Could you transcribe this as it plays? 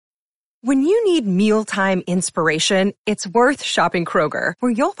When you need mealtime inspiration, it's worth shopping Kroger,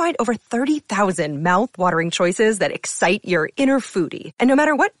 where you'll find over 30,000 mouth-watering choices that excite your inner foodie. And no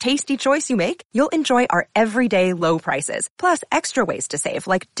matter what tasty choice you make, you'll enjoy our everyday low prices, plus extra ways to save,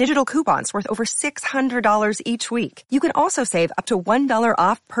 like digital coupons worth over $600 each week. You can also save up to $1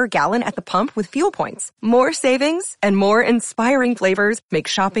 off per gallon at the pump with fuel points. More savings and more inspiring flavors make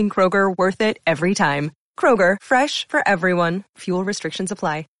shopping Kroger worth it every time. Kroger, fresh for everyone. Fuel restrictions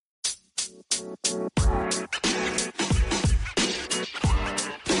apply.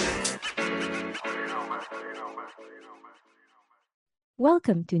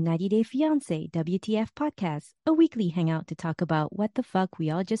 Welcome to 90 Day Fiancé WTF Podcast, a weekly hangout to talk about what the fuck we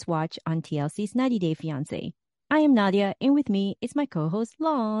all just watched on TLC's 90 Day Fiancé. I am Nadia, and with me is my co-host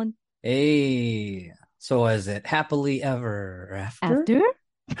Lon. Hey, so is it happily ever after?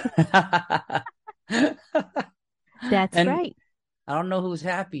 That's right. I don't know who's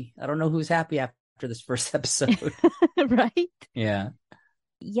happy. I don't know who's happy after this first episode. Right? Yeah.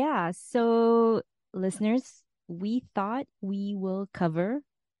 Yeah, so listeners, we thought we will cover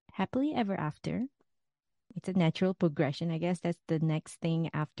Happily Ever After. It's a natural progression. I guess that's the next thing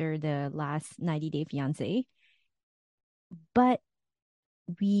after the last 90 Day Fiancé. But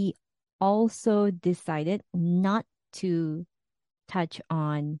we also decided not to touch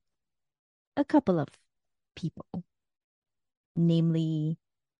on a couple of people, namely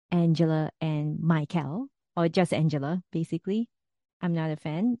Angela and Michael, or just Angela, basically. I'm not a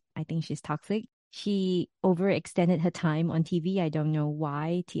fan. I think she's toxic. She overextended her time on TV. I don't know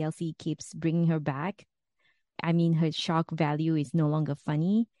why TLC keeps bringing her back. I mean, her shock value is no longer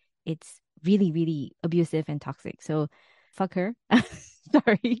funny. It's really, really abusive and toxic. So fuck her.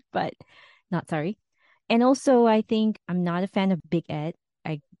 Sorry, but not sorry. And also, I think I'm not a fan of Big Ed.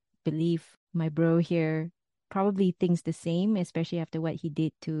 I believe my bro here probably thinks the same, especially after what he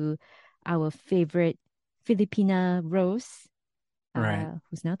did to our favorite Filipina Rose, Right.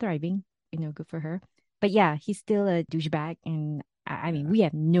 who's now thriving. Good for her. But yeah, he's still a douchebag, and I mean, we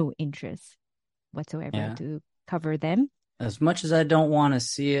have no interest whatsoever to cover them. As much as I don't want to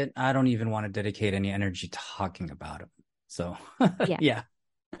see it, I don't even want to dedicate any energy talking about him. So, yeah.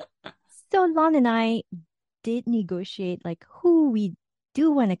 So Lon and I did negotiate like who we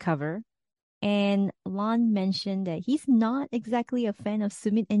do want to cover. And Lon mentioned that he's not exactly a fan of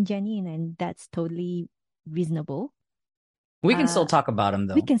Sumit and Jenny, and that's totally reasonable. We can still talk about them,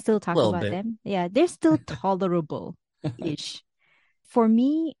 though. We can still talk about them. Yeah, they're still tolerable-ish. For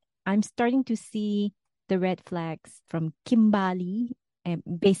me, I'm starting to see the red flags from Kimbali, and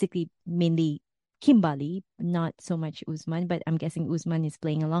basically mainly Kimbali, not so much Usman, but I'm guessing Usman is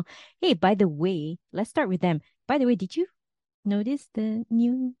playing along. Hey, by the way, let's start with them. By the way, did you notice the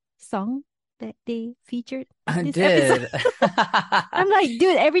new song that they featured this episode? I'm like,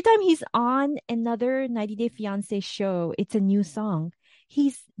 dude, every time he's on another 90 Day Fiancé show, it's a new song.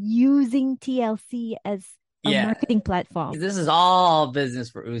 He's using TLC as a marketing platform. This is all business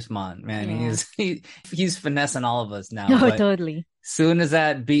for Usman, man. Yeah. He's finessing all of us now. No, totally. Soon as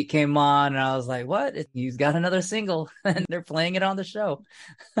that beat came on, and I was like, what? He's got another single, and they're playing it on the show.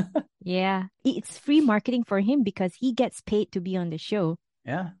 Yeah. It's free marketing for him because he gets paid to be on the show.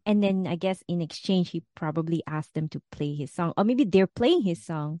 Yeah. And then I guess in exchange, he probably asked them to play his song. Or maybe they're playing his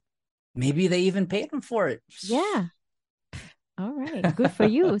song. Maybe they even paid him for it. Yeah. All right. Good for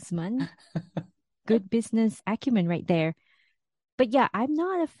you, Usman. Good business acumen right there. But yeah, I'm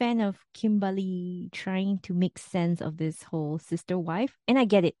not a fan of Kimberly trying to make sense of this whole sister wife. And I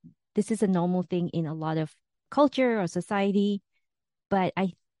get it. This is a normal thing in a lot of culture or society. But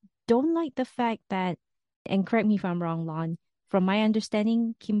I don't like the fact that, and correct me if I'm wrong, Lon, from my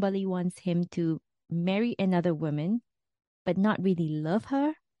understanding, Kimberly wants him to marry another woman, but not really love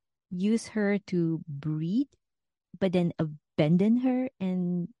her, use her to breed, but then abandon her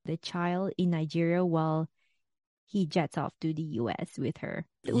and the child in Nigeria while he jets off to the US with her.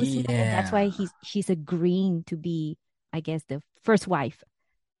 Yeah. And that's why she's agreeing to be, I guess, the first wife.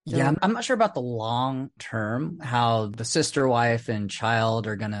 So, yeah, I'm not sure about the long term, how the sister wife and child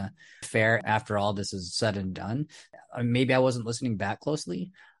are going to fare after all this is said and done. Maybe I wasn't listening back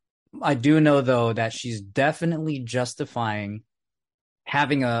closely. I do know, though, that she's definitely justifying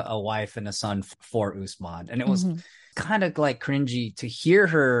having a wife and a son for Usman. And it was kind of like cringy to hear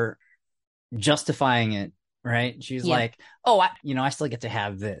her justifying it. Right. She's like, oh, I still get to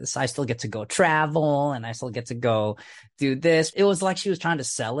have this. I still get to go travel and I still get to go do this. It was like she was trying to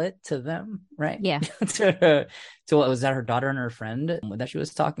sell it to them. Right. Yeah. to what was that, her daughter and her friend that she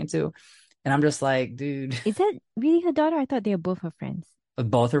was talking to? And I'm just like, dude. Is that really her daughter? I thought they were both her friends.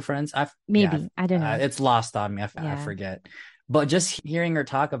 Both her friends? Maybe. I don't know. It's lost on me. I forget. But just hearing her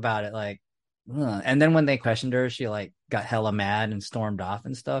talk about it, like, ugh. And then when they questioned her, she like got hella mad and stormed off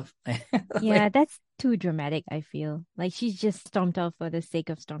and stuff. Yeah, Like, that's too dramatic, I feel. Like she's just stormed off for the sake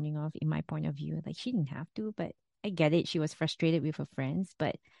of storming off, in my point of view. Like she didn't have to, but I get it. She was frustrated with her friends,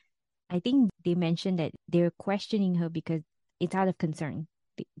 but I think they mentioned that they're questioning her because it's out of concern.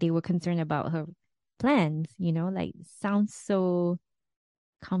 They were concerned about her plans, like sounds so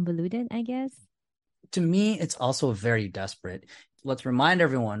convoluted, I guess. to me, it's also very desperate. Let's remind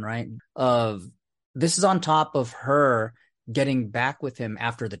everyone, right, of this is on top of her getting back with him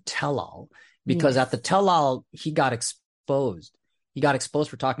after the tell-all, because at the Yes. tell-all, he got exposed. He got exposed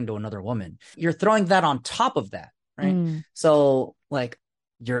for talking to another woman. You're throwing that on top of that, right? Mm, So, like,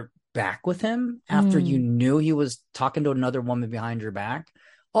 you're back with him after you mm. knew he was talking to another woman behind your back.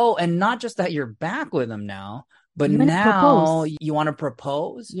 Oh, and not just that you're back with him now, but You want to now propose? you want to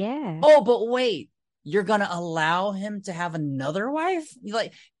propose. Yeah. Oh, but wait, you're gonna allow him to have another wife?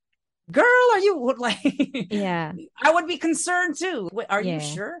 Like, girl, are you like? Yeah. I would be concerned too. Wait, are you Yeah.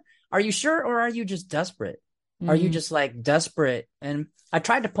 sure? Are you sure, or are you just desperate? Are you Mm. just like desperate? And I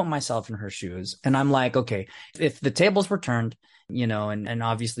tried to put myself in her shoes, and I'm like, okay, if the tables were turned, and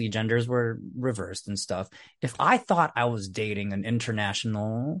obviously genders were reversed and stuff. If I thought I was dating an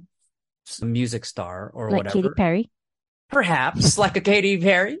international music star or Like Katy whatever, Perry, perhaps like a Katy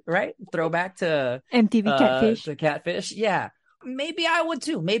Perry, right? Throwback MTV Catfish. to Catfish. Yeah. Maybe I would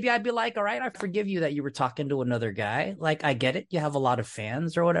too. Maybe I'd be like, all right, I forgive you that you were talking to another guy. Like, I get it. You have a lot of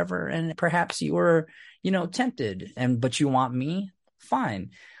fans or whatever, and perhaps you were, tempted, but you want me?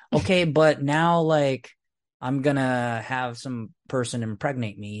 Fine. Okay, but now like I'm gonna have some person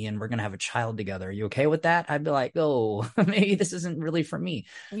impregnate me and we're gonna have a child together. Are you okay with that? I'd be like, oh, maybe this isn't really for me.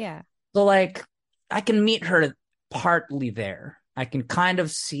 Yeah. So like I can meet her partly there. I can kind of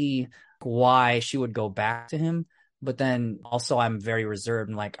see why she would go back to him, but then also I'm very reserved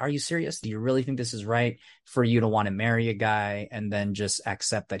and like, are you serious? Do you really think this is right for you to want to marry a guy and then just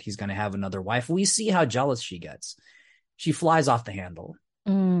accept that he's going to have another wife? We see how jealous she gets. She flies off the handle.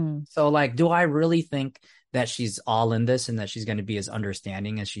 Mm. So like, do I really think that she's all in this and that she's going to be as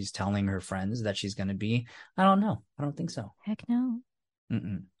understanding as she's telling her friends that she's going to be? I don't know. I don't think so. Heck no.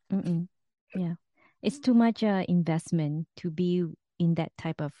 Mm-mm. Mm-mm. Yeah. It's too much investment to be in that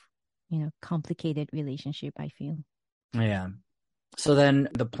type of, complicated relationship, I feel. Yeah. So then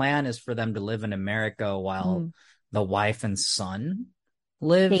the plan is for them to live in America while Mm. the wife and son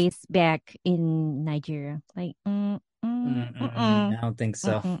live. Stays back in Nigeria. Like, I don't think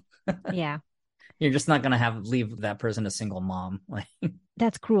so. mm-mm. Yeah. You're just not gonna leave that person a single mom. Like,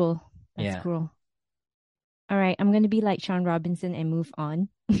 That's cruel. That's yeah. cruel. All right. I'm going to be like Sean Robinson and move on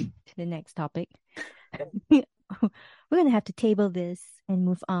to the next topic. We're going to have to table this and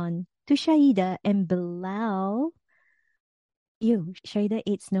move on to Shaida and Bilal. Ew, Shaida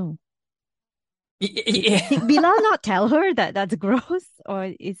ate snow. Yeah. Did Bilal not tell her that that's gross? Or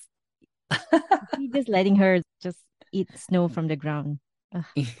is he just letting her just eat snow from the ground? Ugh,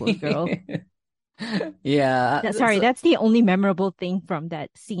 poor girl. Yeah. Sorry, that's the only memorable thing from that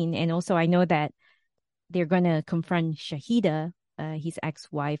scene. And also, I know that they're going to confront Shahida, his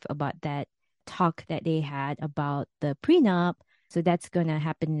ex-wife, about that talk that they had about the prenup. So that's going to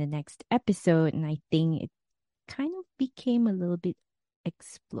happen in the next episode. And I think it kind of became a little bit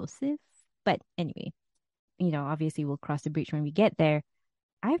explosive. But anyway, obviously we'll cross the bridge when we get there.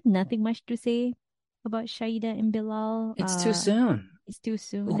 I have nothing much to say about Shaida and Bilal. It's too soon. It's too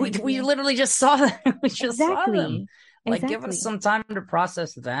soon. We literally just saw them. We just saw them. Exactly. Like, give us some time to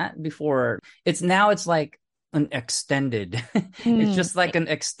process that before it's like an extended. It's just like an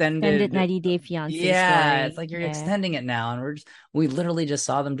extended 90-day fiance Yeah, story. it's like you're Yeah. extending it now, and we literally just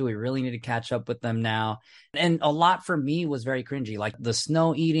saw them. Do we really need to catch up with them now? And a lot for me was very cringy, like the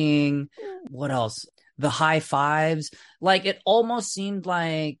snow eating. What else? The high fives. Like, it almost seemed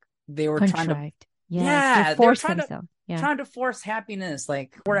like they were trying to. Contrived. Yeah, to force trying themselves. Yeah. trying to force happiness.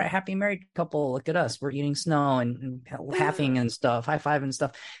 Like, we're a happy married couple. Look at us. We're eating snow and laughing and stuff, high five and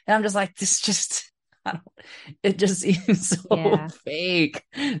stuff. And I'm just like, it just seems so fake.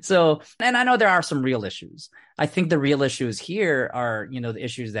 So, and I know there are some real issues. I think the real issues here are, the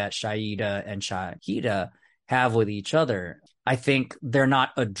issues that Shaida and Shahida have with each other. I think they're not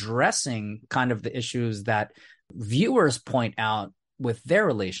addressing kind of the issues that viewers point out with their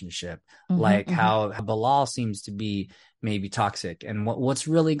relationship, like how Bilal seems to be maybe toxic and what's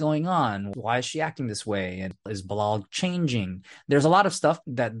really going on. Why is she acting this way? And is Bilal changing? There's a lot of stuff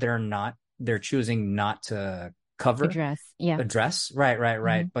that they're choosing not to cover. Address.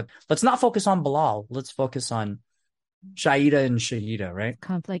 Right. But let's not focus on Bilal. Let's focus on Shaida and Shahida, right?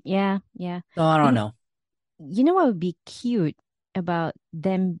 Conflict. Yeah. No, I don't know. You know what would be cute about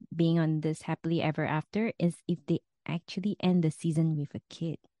them being on this happily ever after is if they actually end the season with a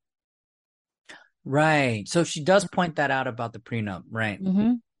kid. Right. So she does point that out about the prenup, right?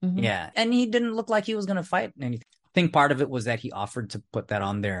 Mm-hmm. Mm-hmm. Yeah. And he didn't look like he was going to fight anything. I think part of it was that he offered to put that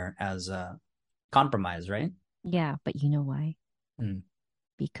on there as a compromise, right? Yeah, but you know why? Mm.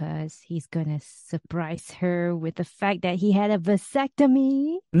 Because he's gonna surprise her with the fact that he had a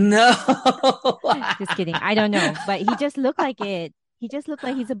vasectomy. No. Just kidding. I don't know, but he just looked like it. He just looked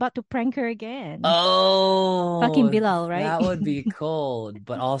like he's about to prank her again. Fucking Oh, Bilal, right? that would be cold,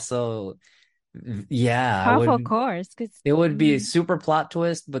 but also, yeah, I Half, of would. course, because It would be a super plot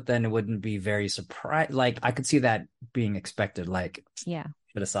twist, but then it wouldn't be very surprise. Like I could see that being expected. Like yeah,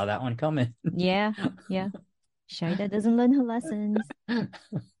 should have saw that one coming. yeah, yeah. Shaida doesn't learn her lessons.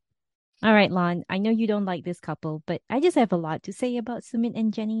 All right, Lon. I know you don't like this couple, but I just have a lot to say about Sumit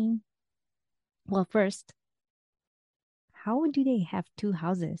and Jenny. Well, first, how do they have two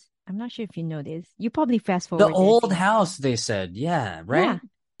houses? I'm not sure if you know this. You probably fast The forward this. old house, they said. Yeah, Yeah. right?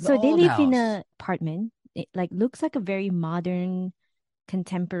 The So they old live in house. a apartment. It like looks like a very modern,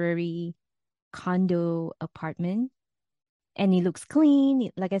 contemporary condo apartment. And it looks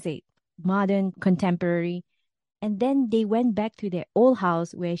clean, like I say, modern, contemporary. And then they went back to their old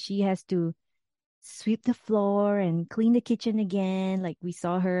house where she has to sweep the floor and clean the kitchen again, like we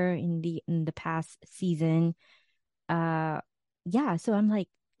saw her in the past season. Uh yeah, so I'm like,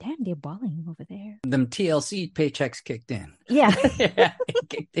 damn, they're balling over there. Them TLC paychecks kicked in. Yeah. Yeah, it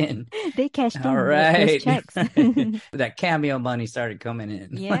kicked in. They cashed All in those right. checks. That cameo money started coming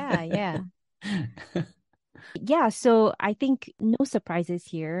in. Yeah, yeah. Yeah, so I think no surprises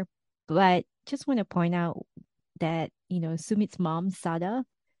here, but just want to point out that, Sumit's mom, Sada,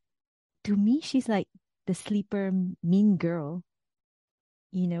 to me, she's like the sleeper mean girl.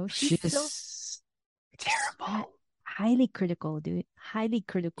 She's so She's hi- terrible. highly critical, dude. Highly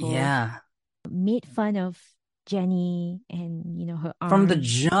critical. Yeah. Made fun of Jenny and, her From the arm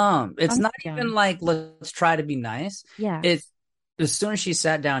jump. It's from the not even jump. like let's try to be nice. Yeah. It's as soon as she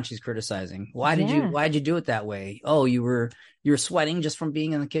sat down, she's criticizing. Why did you Yeah. why did you do it that way? Oh, you were sweating just from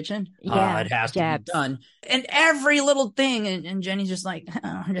being in the kitchen? Yeah. It has to be Jabs. done. And every little thing, and Jenny's just like,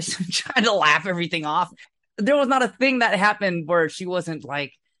 I'm just trying to laugh everything off. There was not a thing that happened where she wasn't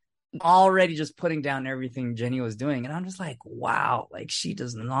like already just putting down everything Jenny was doing. And I'm just like, wow, like she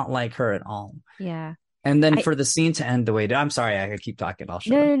does not like her at all. Yeah. And then I for the scene to end the way, I'm sorry, I could keep talking. I'll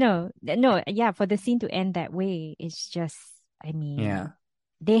shut up. no. Yeah, for the scene to end that way, it's just, I Yeah. mean,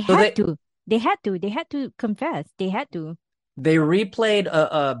 they So had to. They had to confess. They had to. they replayed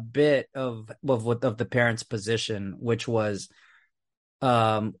a bit of the parents' position, which was,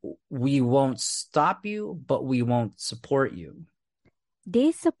 um, we won't stop you, but we won't support you.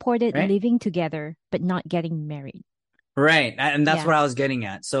 They supported Right? living together, but not getting married. Right. And that's Yeah. what I was getting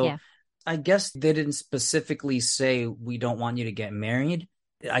at. So Yeah. I guess they didn't specifically say we don't want you to get married.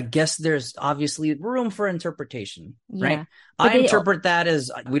 I guess there's obviously room for interpretation, right? Yeah. But I interpret that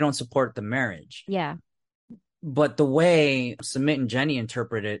as we don't support the marriage. yeah. But the way Sumit and Jenny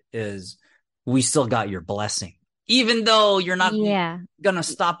interpret it is we still got your blessing. Even though you're not Yeah. gonna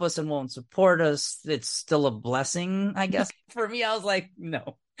stop us and won't support us, it's still a blessing, I guess. For me, I was like,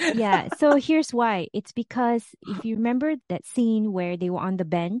 no. Yeah. So here's why. It's because if you remember that scene where they were on the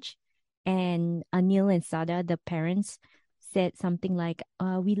bench and Anil and Sada, the parents, said something like,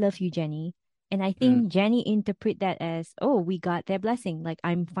 we love you, Jenny. And I Mm, think Jenny interpret that as, oh, we got their blessing. Like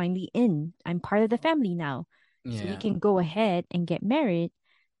I'm finally in. I'm part of the family now. So we yeah. can go ahead and get married.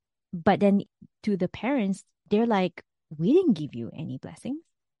 But then to the parents, they're like, we didn't give you any blessings.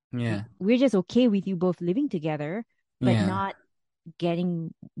 Yeah. We're just okay with you both living together, but Yeah. not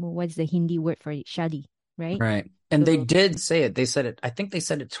getting, what's the Hindi word for it? Shadi, right? Right. And they So, did say it. They said it. I think they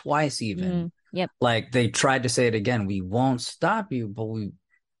said it twice even. yep. Like they tried to say it again. We won't stop you, but we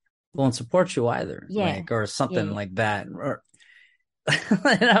won't support you either. Yeah. Like, or Yeah. something Yeah. like that. Or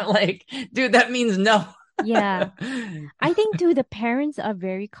and I'm like, dude, that means no. Yeah. I think too, the parents are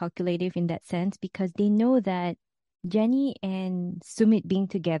very calculative in that sense because they know that Jenny and Sumit being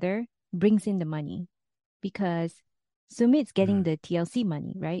together brings in the money because Sumit's getting Mm, the TLC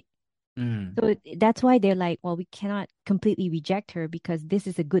money, right? mm, So that's why they're like, well, we cannot completely reject her because this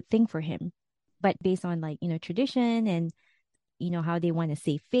is a good thing for him. But based on like, tradition and, how they want to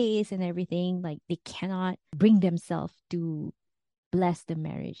save face and everything, like they cannot bring themselves to bless the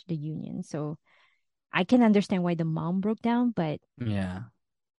marriage, the union. So I can understand why the mom broke down, but yeah.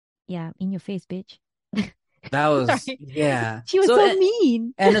 yeah, in your face, bitch. That was, Sorry. yeah. She was So, so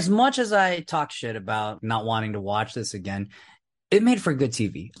mean. and as much as I talk shit about not wanting to watch this again, It made for good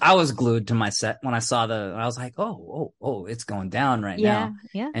TV. I was glued to my set when I saw I was like, it's going down right now.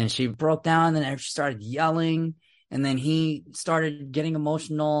 Yeah. And she broke down, and then she started yelling, and then he started getting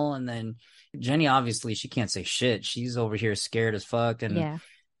emotional, and then Jenny, obviously, she can't say shit. She's over here scared as fuck. And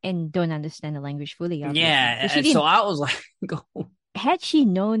and don't understand the language fully, obviously. yeah. So, so I was like, had she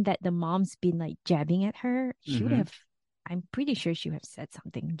known that the mom's been like jabbing at her, she would Mhm. have, I'm pretty sure she would have said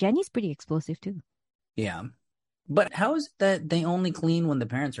something. Jenny's pretty explosive too. Yeah. But how is it that they only clean when the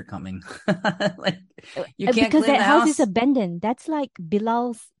parents are coming? Like, you can't because clean that the house house? is abandoned. That's like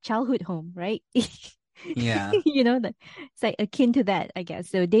Bilal's childhood home, right? Yeah. You know, it's like akin to that, I guess.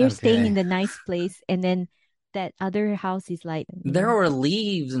 So they're staying in Okay. the nice place, and then that other house is like, There were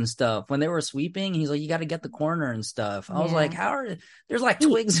leaves and stuff when they were sweeping. He's like, you got to get the corner and stuff. I was like, Yeah. there's like Hey,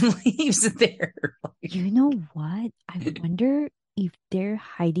 twigs and leaves in there. you know what? I wonder if they're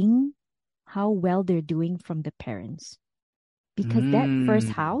hiding how well they're doing from the parents. Because that first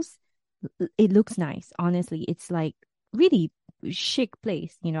Mm, house, it looks nice. Honestly, it's like really chic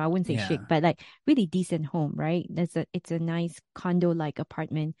place. You know, I wouldn't say chic, yeah. but like really decent home, right? It's a nice condo-like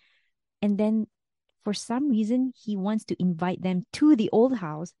apartment. And then for some reason, he wants to invite them to the old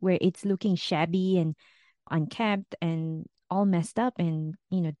house where it's looking shabby and unkempt and all messed up and,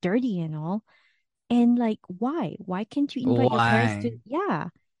 dirty and all. And like, why? Why can't you invite your parents to? Why? Yeah.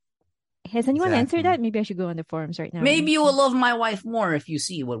 Has anyone answered Exactly. that? Maybe I should go on the forums right now Maybe and you will love my wife more if you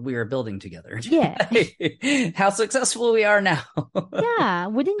see what we are building together. yeah. How successful we are now. Yeah.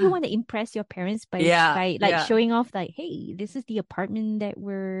 Wouldn't you want to impress your parents by Yeah. like Yeah. showing off like, hey, this is the apartment that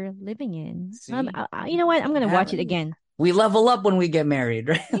we're living in? See, You know what? I'm gonna watch it again. we level up when we get married,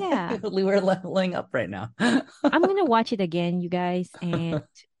 right? Yeah. We're leveling up right now. I'm gonna watch it again, you guys,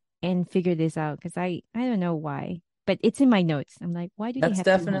 and figure this out because I don't know why, but it's in my notes. I'm like, why do they have two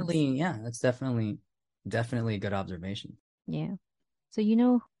homes? That's definitely a good observation. Yeah. So you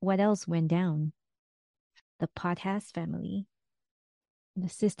know what else went down? The Podcast family, the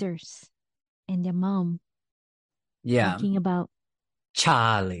sisters, and their mom Yeah. talking about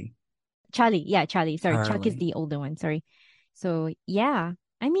Charlie. Charlie. Yeah, Charlie. Sorry, Chuck is Charlie. the older one. Sorry. So yeah,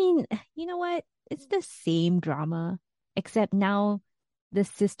 I mean, you know what? It's the same drama, except now the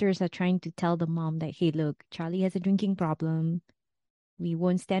sisters are trying to tell the mom that, hey, look, Charlie has a drinking problem. We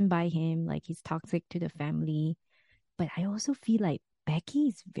won't stand by him. Like he's toxic to the family. But I also feel like Becky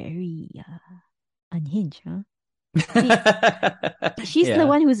is very unhinged, huh? She's the Yeah.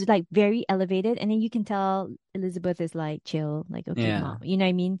 one who's like very elevated, and then you can tell Elizabeth is like chill, like okay, Yeah. mom, you know what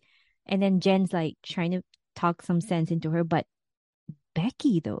I mean? And then Jen's like trying to talk some sense into her, but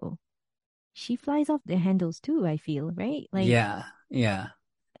Becky though, she flies off the handles too, I feel, right? Like, Yeah. Yeah.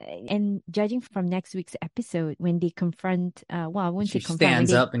 and judging from next week's episode, when they confront, well, I wouldn't She say confront, when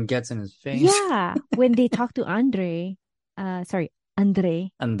stands they, up and gets in his face. yeah, when they talk to Andre, right?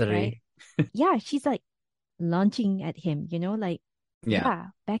 Andre. Yeah, she's like launching at him, like, Yeah. yeah,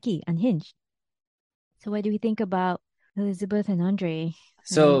 Becky, unhinged. So what do we think about Elizabeth and Andre?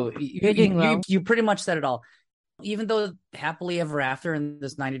 So They're doing well. you pretty much said it all. Even though Happily Ever After in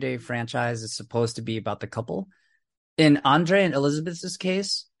this 90-day franchise is supposed to be about the couple, in Andre and Elizabeth's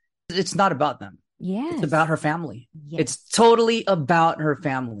case, it's not about them. Yes. It's about her family. Yes. It's totally about her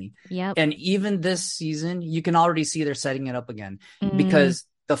family. Yep. And even this season, you can already see they're setting it up again because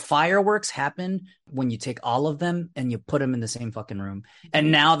the fireworks happen when you take all of them and you put them in the same fucking room.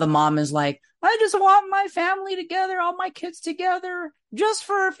 And now the mom is like, I just want my family together, all my kids together, just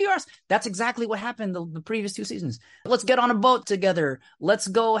for a few hours. That's exactly what happened the previous 2 seasons. Let's get on a boat together. Let's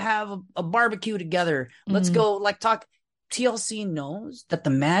go have a barbecue together. Let's go like talk. TLC knows that the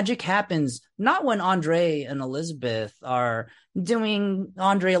magic happens not when Andre and Elizabeth are doing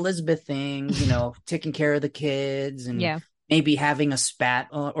Andre Elizabeth things, taking care of the kids and maybe having a spat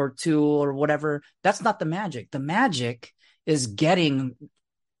or two or whatever. That's not the magic. The magic is getting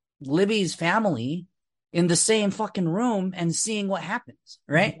Libby's family in the same fucking room and seeing what happens,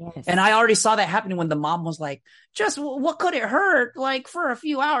 right? Yes. And I already saw that happening when the mom was like, just what could it hurt? Like for a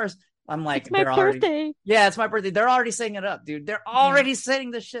few hours. I'm like, it's my birthday. Yeah, it's my birthday. They're already setting it up, dude. They're already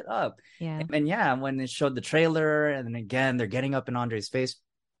setting this shit up. Yeah. And yeah, when it showed the trailer, and then again, they're getting up in Andre's face.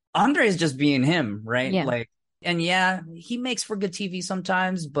 Andre's just being him, right? Yeah. Like, and yeah, he makes for good TV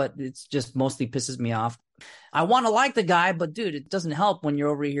sometimes, but it's just mostly pisses me off. I want to like the guy, but dude, it doesn't help when you're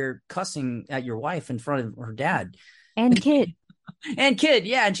over here cussing at your wife in front of her dad. And kid. And kid,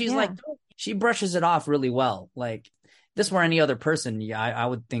 yeah. And she's like, she brushes it off really well. Like, this were any other person, I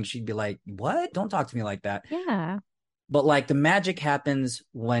would think she'd be like, what? Don't talk to me like that. Yeah. But like the magic happens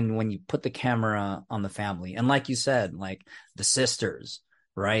when you put the camera on the family. And like you said, like the sisters,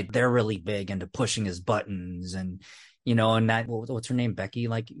 right? They're really big into pushing his buttons and and that, what's her name? Becky?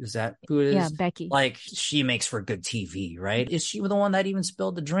 Like, is that who it Yeah, is? Becky. Like, she makes for good TV, right? Is she the one that even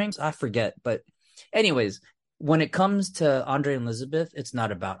spilled the drinks? I forget. But anyways, when it comes to Andre and Elizabeth, it's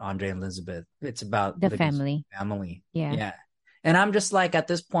not about Andre and Elizabeth. It's about The Libby's family. family. Yeah. Yeah. And I'm just like, at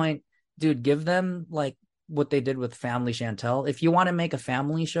this point, dude, give them like what they did with Family Chantel. If you want to make a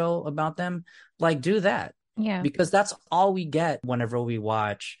family show about them, like, do that. Yeah. Because that's all we get whenever we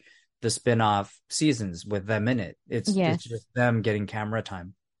watch the spin-off seasons with them in it. It's Yes. just them getting camera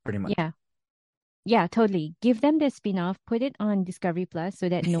time, pretty much. Yeah. Yeah, totally. Give them the spin-off, put it on Discovery Plus so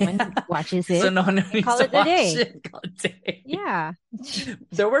that no one watches it. So no one needs call to it a watch day. it all day. Yeah.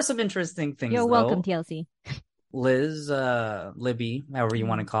 There were some interesting things, You're though. welcome, TLC. Liz, Libby, however you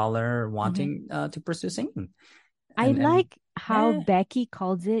want to call her, wanting to pursue singing. I like how Becky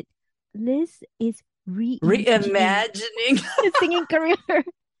calls it, Liz is reimagining his singing career.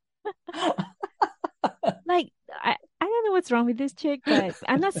 Like, I don't know what's wrong with this chick, but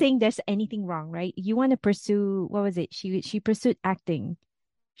I'm not saying there's anything wrong, right? You want to pursue, what was it? She pursued acting.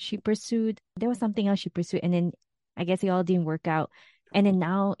 There was something else she pursued, and then I guess it all didn't work out. And then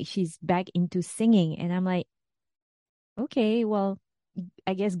now she's back into singing, and I'm like, okay, well,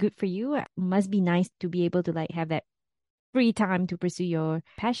 I guess good for you. Must be nice to be able to like have that free time to pursue your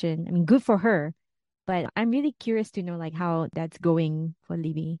passion. I mean, good for her. But I'm really curious to know like how that's going for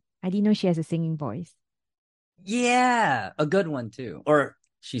Libby. I didn't know she has a singing voice. Yeah, a good one too. Or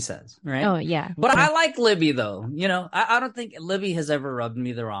she says, right? Oh, yeah. But I like Libby, though. I don't think Libby has ever rubbed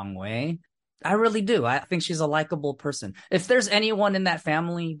me the wrong way. I really do. I think she's a likable person. If there's anyone in that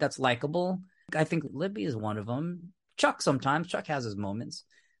family that's likable, I think Libby is one of them. Chuck sometimes. Chuck has his moments.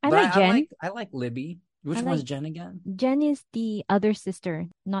 I like Jen. I like Libby. Which one's Jen again? Jen is the other sister,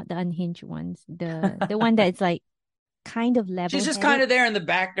 not the unhinged ones. The one that's like kind of level. She's just kind of there in the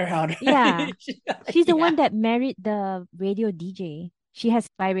background. Yeah. She's the one that married the radio DJ. She has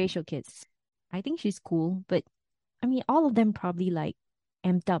biracial kids. I think she's cool, but I mean, all of them probably like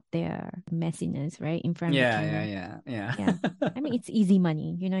amped up their messiness, right? In front of the camera. Yeah. I mean, it's easy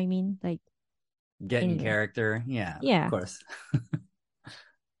money. You know what I mean? Like getting character. Yeah. Yeah. Of course.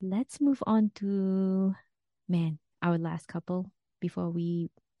 Let's move on to, our last couple before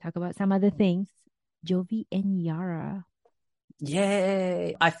we talk about some other things. Jovi and Yara.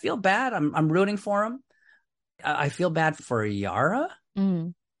 Yay. I feel bad. I'm rooting for him. I feel bad for Yara.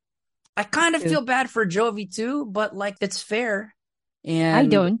 I kind of feel bad for Jovi too, but like it's fair. And I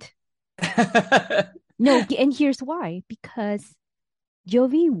don't. No, and here's why. Because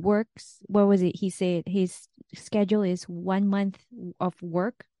Jovi works, what was it? He said his schedule is 1 month of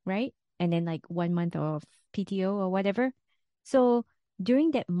work, right? And then like 1 month of PTO or whatever. So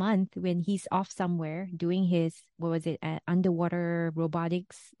during that month when he's off somewhere doing his, what was it, underwater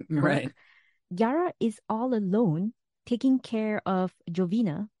robotics work, right? Yara is all alone taking care of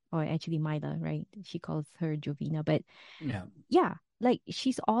Jovina, or actually Mila, right? She calls her Jovina, but yeah, like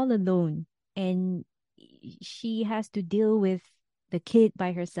she's all alone and she has to deal with the kid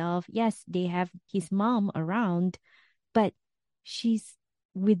by herself. Yes, they have his mom around, but she's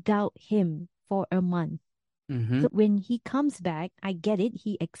without him for a month. So when he comes back, I get it.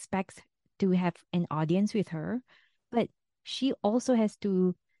 He expects to have an audience with her, but she also has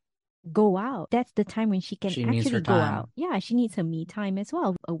to go out. That's the time when she can actually go out. Yeah, she needs her me time as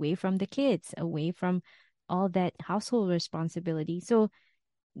well, away from the kids, away from all that household responsibility. So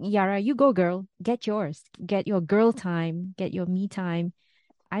Yara, you go, girl. Get yours. Get your girl time. Get your me time.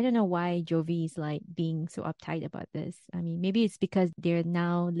 I don't know why Jovi is like being so uptight about this. I mean, maybe it's because they're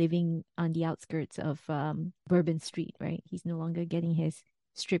now living on the outskirts of Bourbon Street, right? He's no longer getting his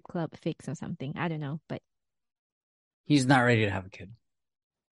strip club fix or something. I don't know, but he's not ready to have a kid.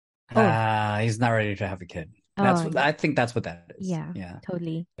 He's not ready to have a kid. I think that's what that is. Yeah,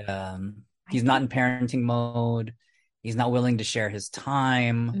 totally. He's not in parenting mode. He's not willing to share his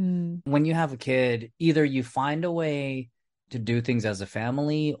time. When you have a kid, either you find a way to do things as a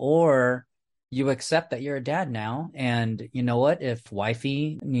family, or you accept that you're a dad now. And you know what? If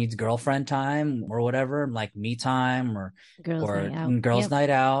wifey needs girlfriend time or whatever, like me time or girls night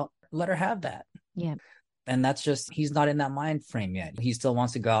out, let her have that. Yeah. And that's just, he's not in that mind frame yet. He still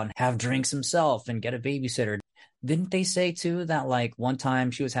wants to go out and have drinks himself and get a babysitter. Didn't they say too that like one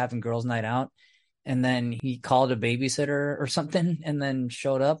time she was having girls night out and then he called a babysitter or something and then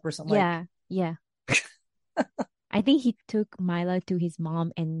showed up or something? Yeah. I think he took Mila to his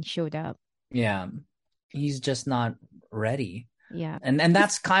mom and showed up. Yeah. He's just not ready. Yeah. And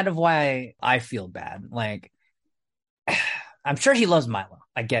that's kind of why I feel bad. Like, I'm sure he loves Mila.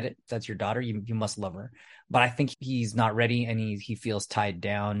 I get it. That's your daughter. You must love her. But I think he's not ready and he feels tied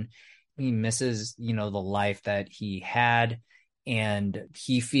down. he misses, the life that he had, and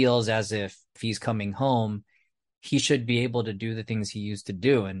he feels as if he's coming home, he should be able to do the things he used to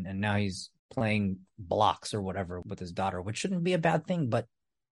do. And now he's playing blocks or whatever with his daughter, which shouldn't be a bad thing. But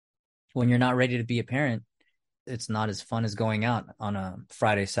when you're not ready to be a parent, it's not as fun as going out on a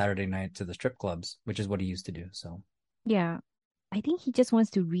Friday, Saturday night to the strip clubs, which is what he used to do. So Yeah. I think he just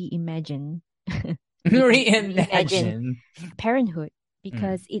wants to reimagine reimagine parenthood,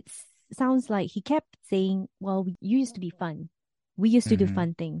 because it sounds like he kept saying, well, you used to be fun. We used to do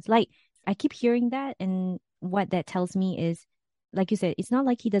fun things. Like, I keep hearing that, and what that tells me is, like you said, it's not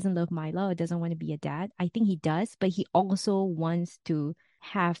like he doesn't love Milo or doesn't want to be a dad. I think he does, but he also wants to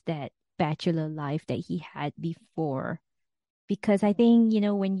have that bachelor life that he had before. Because I think,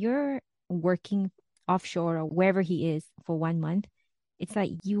 when you're working offshore or wherever he is for 1 month, it's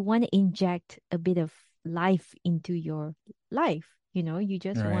like you want to inject a bit of life into your life. You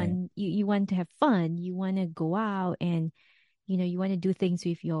just Right. you want to have fun. You want to go out and, you want to do things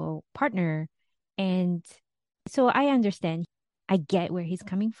with your partner. And so I understand. I get where he's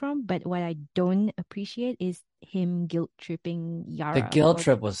coming from, but what I don't appreciate is him guilt tripping The Yara. guilt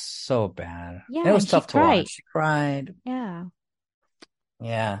trip was so bad. Yeah, It was and she tough to cried. watch. She cried. Yeah.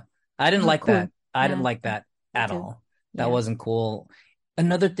 Yeah. I didn't Not like cool. that. I didn't Yeah, like that me at too. all. That Yeah. wasn't cool.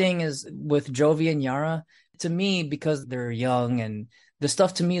 Another thing is with Jovi and Yara, to me, because they're young and the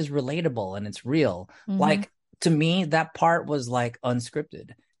stuff to me is relatable and it's real. Like, to me, that part was like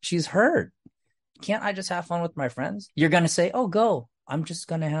unscripted. She's hurt. Can't I just have fun with my friends? You're going to say, oh, go. I'm just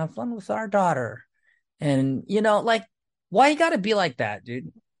going to have fun with our daughter. And, like, why you got to be like that,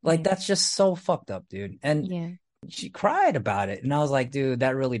 dude? Like, Yeah. that's just so fucked up, dude. And Yeah. she cried about it. And I was like, dude,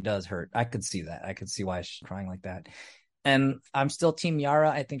 that really does hurt. I could see that. I could see why she's crying like that. And I'm still Team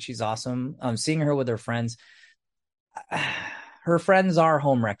Yara. I think she's awesome. Seeing her with her friends. Her friends are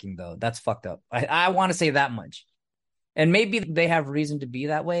home wrecking, though. That's fucked up. I want to say that much. And maybe they have reason to be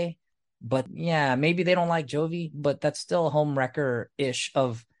that way. But yeah, maybe they don't like Jovi, but that's still a home wrecker ish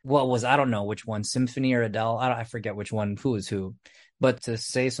of what was, I don't know which one, Symphony or Adele. I forget which one, who is who. But to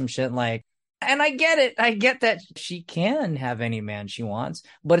say some shit like, and I get it. I get that she can have any man she wants,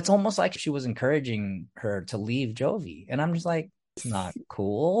 but it's almost like she was encouraging her to leave Jovi. And I'm just like, it's not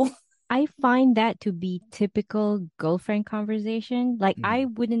cool. I find that to be typical girlfriend conversation. Like, I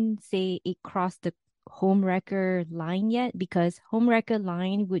wouldn't say it crossed the homewrecker line yet, because homewrecker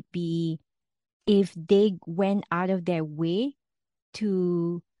line would be if they went out of their way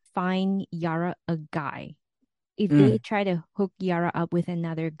to find Yara a guy. If they try to hook Yara up with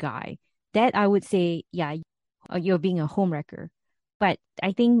another guy, that I would say, yeah, you're being a homewrecker. But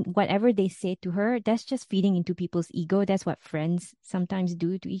I think whatever they say to her, that's just feeding into people's ego. That's what friends sometimes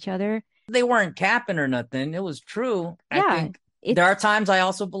do to each other. They weren't capping or nothing. It was true. Yeah, I think there are times I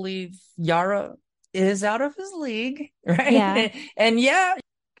also believe Yara is out of his league, right? Yeah. And yeah,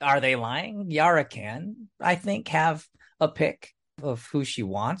 are they lying? Yara can, I think, have a pick of who she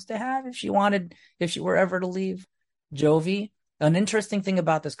wants to have if she were ever to leave Jovi. An interesting thing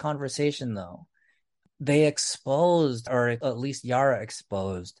about this conversation, though, they exposed, or at least Yara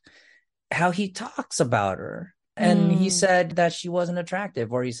exposed, how he talks about her. And he said that she wasn't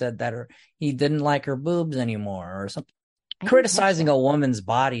attractive, or he said that he didn't like her boobs anymore, or something. Criticizing a woman's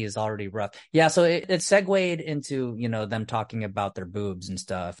body is already rough. Yeah, so it segued into, them talking about their boobs and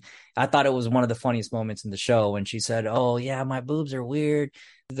stuff. I thought it was one of the funniest moments in the show when she said, oh, yeah, my boobs are weird.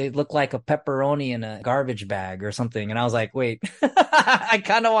 They look like a pepperoni in a garbage bag or something. And I was like, wait, I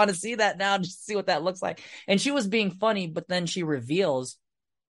kind of want to see that now, just to see what that looks like. And she was being funny, but then she reveals,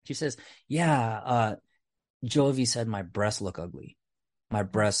 she says, yeah, Jovi said my breasts look ugly. My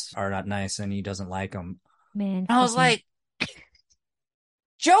breasts are not nice and he doesn't like them. Man, I was like,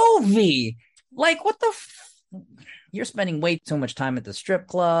 Jovi, like, what the you're spending way too much time at the strip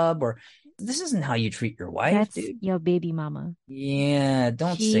club, or this isn't how you treat your wife, that's dude. your baby mama. Yeah,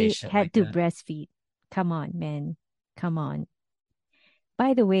 don't say She shit had like to that. breastfeed. Come on, man. Come on.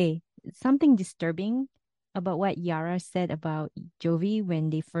 By the way, something disturbing about what Yara said about Jovi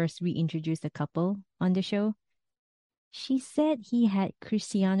when they first reintroduced the couple on the show. She said he had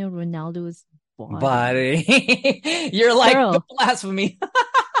Cristiano Ronaldo's body. Buddy, you're like, Girl. blasphemy.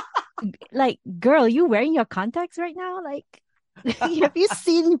 Like, girl, you wearing your contacts right now? Like, have you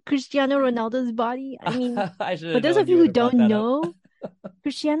seen Cristiano Ronaldo's body? I mean, I should for have those known of you you would who have brought don't that up. know,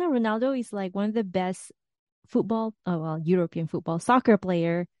 Cristiano Ronaldo is like one of the best European football, soccer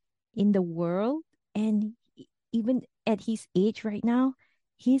player in the world. And even at his age right now,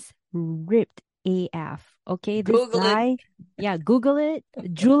 he's ripped AF. Okay, this Google guy, it. yeah, Google it,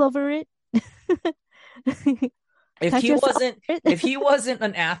 drool over it. If Touch he yourself wasn't, with it. if he wasn't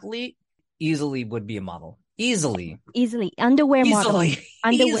an athlete, easily would be a model. Easily. Underwear model. Easily.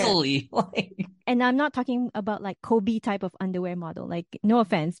 Underwear. Easily. Like, And I'm not talking about like Kobe type of underwear model. Like, no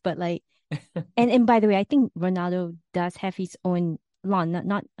offense, but like, and by the way, I think Ronaldo does have his own line.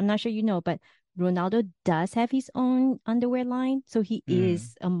 I'm not sure you know, but Ronaldo does have his own underwear line. So he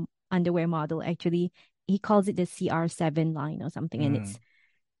is underwear model actually. He calls it the CR7 line or something, and it's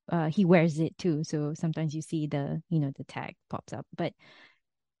he wears it too. So sometimes you see the tag pops up. But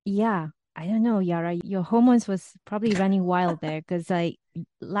yeah, I don't know, Yara, your hormones was probably running wild there because like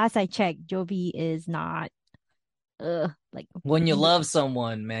last I checked, Jovi is not like when you love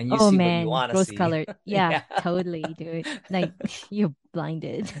someone, man, you oh see what you man, want to rose see. colored. Yeah, Yeah. totally, dude. Like you're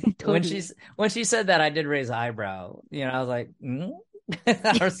blinded. When Totally. she said that, I did raise an eyebrow. I was like,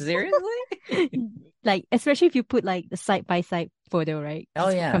 seriously? Like especially if you put like the side by side photo, right? Oh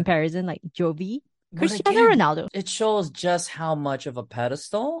Just for yeah. comparison, like Jovi, But Cristiano again, Ronaldo. it shows just how much of a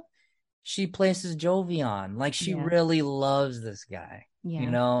pedestal she places Jovi on. Like she Yeah. really loves this guy, Yeah.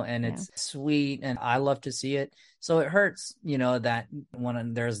 and Yeah. it's sweet and I love to see it. So it hurts, that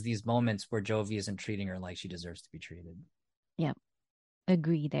when there's these moments where Jovi isn't treating her like she deserves to be treated. Yep.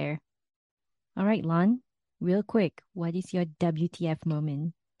 Agree there. All right, Lon, real quick, what is your WTF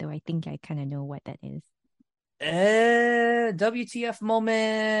moment? Though I think I kind of know what that is. WTF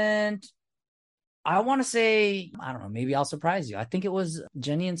moment. I want to say, I don't know, maybe I'll surprise you. I think it was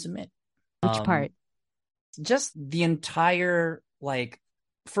Jenny and Sumit. Which part? Just the entire, like,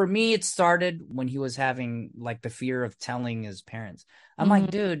 for me, it started when he was having like the fear of telling his parents. I'm like,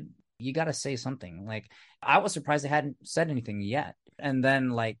 dude, you got to say something. Like, I was surprised they hadn't said anything yet. And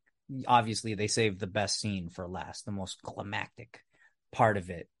then, like, obviously, they saved the best scene for last, the most climactic part of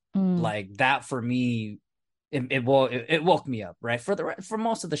it. Like, that for me, it woke me up, right? For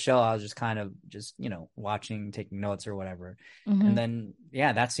most of the show, I was just kind of watching, taking notes or whatever. And then,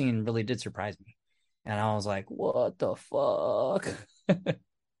 yeah, that scene really did surprise me. And I was like, what the fuck?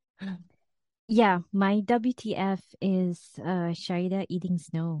 Yeah, my WTF is Shaida eating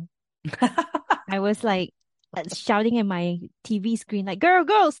snow. I was like shouting at my TV screen, like,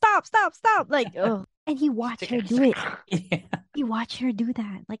 girl, stop. Like, oh. And he watched her do it. Yeah. He watched her do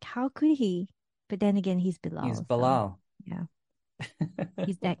that. Like, how could he? But then again, he's Bilal. He's Bilal. So, yeah.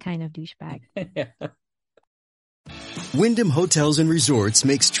 He's that kind of douchebag. Yeah. Wyndham Hotels and Resorts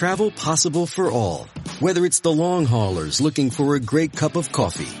makes travel possible for all. Whether it's the long haulers looking for a great cup of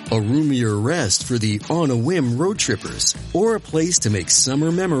coffee, a roomier rest for the on-a-whim road trippers, or a place to make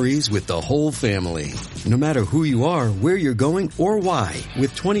summer memories with the whole family. No matter who you are, where you're going, or why,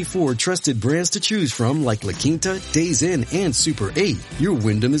 with 24 trusted brands to choose from like La Quinta, Days Inn, and Super 8, your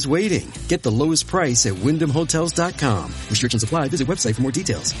Wyndham is waiting. Get the lowest price at WyndhamHotels.com. Restrictions apply. Visit website for more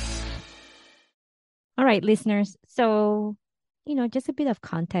details. All right, listeners. So, just a bit of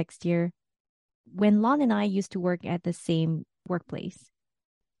context here. When Lon and I used to work at the same workplace,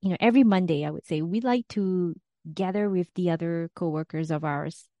 every Monday, I would say, we like to gather with the other coworkers of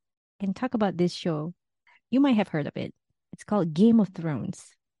ours and talk about this show. You might have heard of it. It's called Game of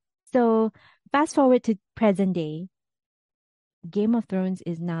Thrones. So fast forward to present day, Game of Thrones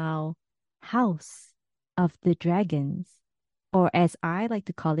is now House of the Dragons, or as I like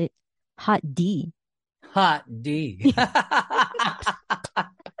to call it, Hot D. Hot D.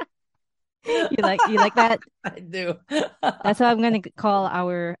 You like that? I do. That's what I'm gonna call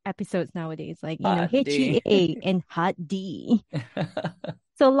our episodes nowadays. Like, Hot D. HEA and Hot D.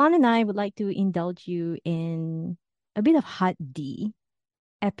 So Lon and I would like to indulge you in a bit of Hot D,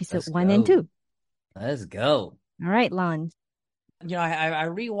 episode 1 and 2. Let's go. All right, Lon. I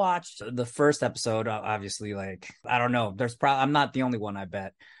rewatched the first episode. Obviously, like, I don't know. I'm not the only one, I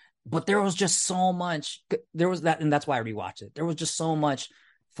bet. But there was just so much. There was that, and that's why I rewatched it. There was just so much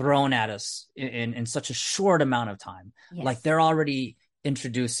thrown at us in such a short amount of time. Yes. Like, they're already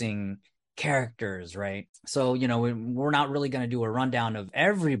introducing characters, right? So, we're not really going to do a rundown of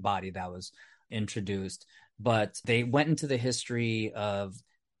everybody that was introduced, but they went into the history of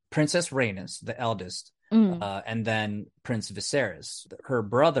Princess Rhaenys, the eldest, and then Prince Viserys, her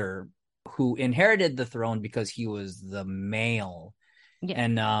brother, who inherited the throne because he was the male. Yeah.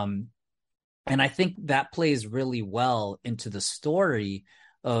 And I think that plays really well into the story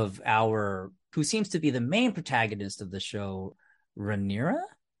of who seems to be the main protagonist of the show, Rhaenyra?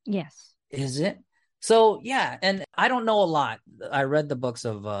 Yes. Is it? So, yeah, and I don't know a lot. I read the books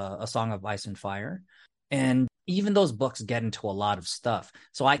of A Song of Ice and Fire, and even those books get into a lot of stuff.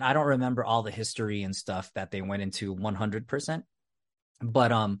 So I don't remember all the history and stuff that they went into 100%.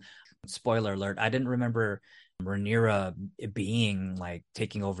 But spoiler alert, I didn't remember Rhaenyra being like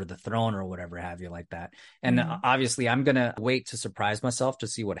taking over the throne or whatever have you like that. And Mhm. obviously I'm going to wait to surprise myself to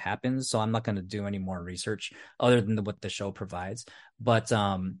see what happens. So I'm not going to do any more research other than what the show provides. But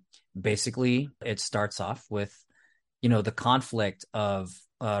basically it starts off with, the conflict of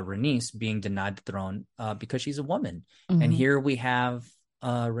Rhaenys being denied the throne because she's a woman. And Mhm. here we have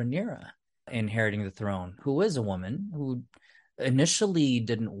Rhaenyra inheriting the throne, who is a woman who initially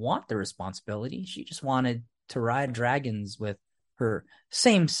didn't want the responsibility. She just wanted to ride dragons with her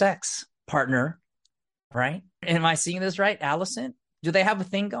same-sex partner, right? Am I seeing this right, Alicent? Do they have a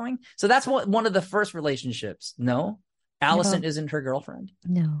thing going? So that's one of the first relationships. No, Alicent No, isn't her girlfriend.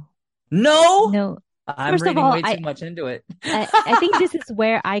 no, No, no. I'm First of reading all, way too much into it. I think this is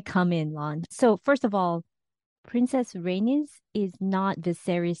where I come in, Lon. So first of all, Princess Rhaenys is not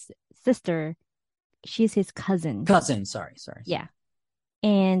Viserys' sister. She's his cousin. Cousin, sorry. Yeah.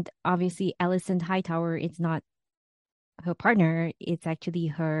 And obviously, Alicent Hightower is not her partner. It's actually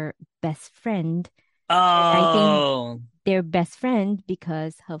her best friend. I think Oh, they're best friend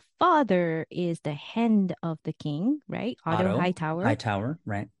because her father is the hand of the king, right? Otto Otto Hightower. Hightower,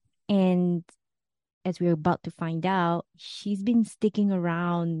 right? And as we're about to find out, she's been sticking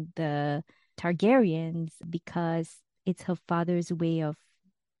around the Targaryens because it's her father's way of,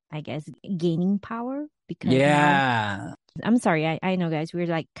 I guess, gaining power. Because now, Yeah, I'm sorry, I know, guys, we're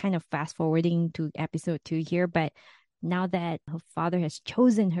like kind of fast forwarding to episode 2 here, but now that her father has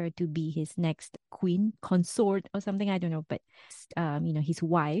chosen her to be his next queen consort or something, I don't know, but his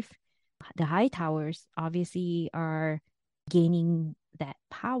wife, the Hightowers obviously are gaining that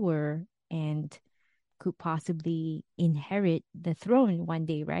power and could possibly inherit the throne one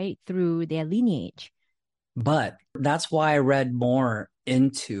day, right? Through their lineage. but that's why I read more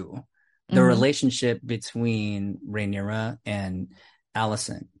into the Mm-hmm. relationship between Rhaenyra and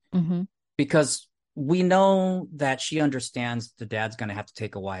Alicent Mm-hmm. because we know that she understands the dad's going to have to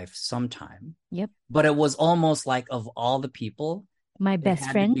take a wife sometime. Yep. But it was almost like of all the people, My it best had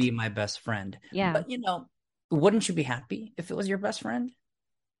to friend. be my best friend. Yeah. But wouldn't you be happy if it was your best friend?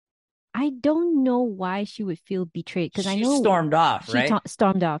 I don't know why she would feel betrayed because I She know stormed off, she right?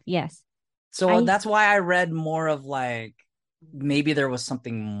 stormed off. Yes. So I that's why I read more of like maybe there was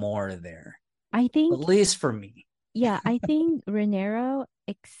something more there, I at think least for me. I think Rhaenyra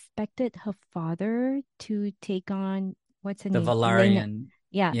expected her father to take on what's her The name? Lena. Valarian,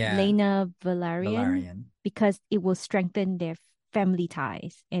 Yeah, yeah, Lena Valerian Valarian. because it will strengthen their family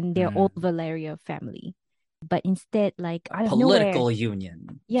ties and their old Mm. Valeria family. But instead, like A out of nowhere, political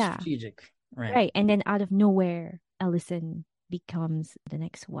union, yeah, strategic, right? right. And then out of nowhere, Alicent becomes the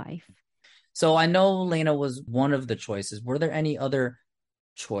next wife. So I know Lena was one of the choices. Were there any other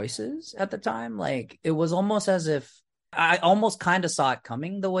choices at the time? Like it was almost as if I almost kind of saw it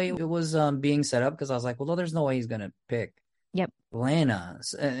coming the way it was being set up because I was like, well, there's no way he's gonna pick Yep. Lena,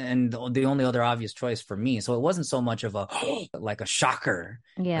 and the only other obvious choice for me. So it wasn't so much of a like a shocker,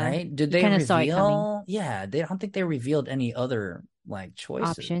 Yeah. right? Did You they kind of saw it coming. reveal? Yeah, I don't think they revealed any other like choices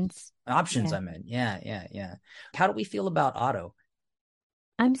options. Yeah. I meant, yeah. How do we feel about Otto?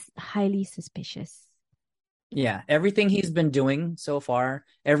 I'm highly suspicious. Yeah, everything he's been doing so far,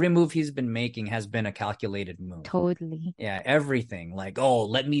 every move he's been making has been a calculated move. Totally. Yeah, everything. Like, oh,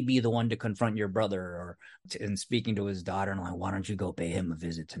 let me be the one to confront your brother, or and speaking to his daughter, and like, why don't you go pay him a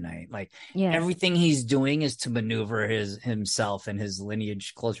visit tonight? Like, Yes. everything he's doing is to maneuver himself and his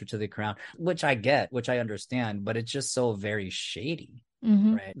lineage closer to the crown, which I get, which I understand, but it's just so very shady,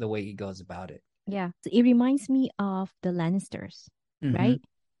 Mm-hmm. right? The way he goes about it. Yeah. So it reminds me of the Lannisters, right?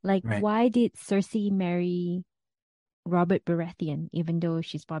 Like, Right. why did Cersei marry Robert Baratheon, even though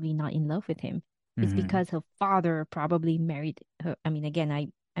she's probably not in love with him? It's because her father probably married her. I mean, again,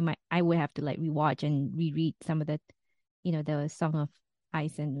 I would have to like rewatch and reread some of the Song of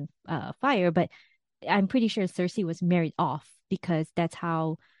Ice and Fire, but I'm pretty sure Cersei was married off because that's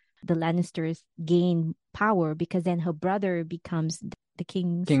how the Lannisters gain power because then her brother becomes the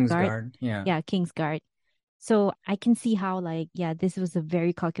King's Guard. Kingsguard, yeah. Yeah, Kingsguard. So I can see how this was a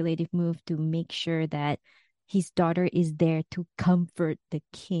very calculated move to make sure that his daughter is there to comfort the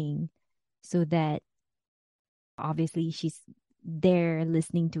king so that obviously she's there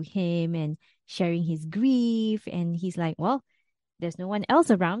listening to him and sharing his grief and he's like, well, there's no one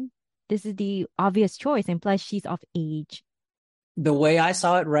else around. This is the obvious choice and plus she's of age. The way I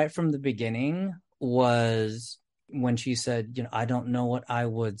saw it right from the beginning was when she said, I don't know what I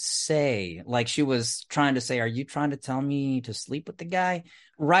would say. Like she was trying to say, are you trying to tell me to sleep with the guy?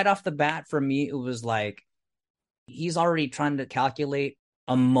 Right off the bat, for me, it was like, he's already trying to calculate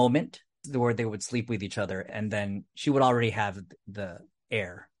a moment where they would sleep with each other. And then she would already have the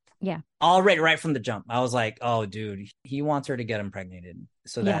heir. Yeah. Already, right from the jump, I was like, oh, dude, he wants her to get impregnated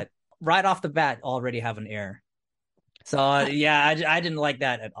so Yeah. that right off the bat, already have an heir. So I, yeah, I didn't like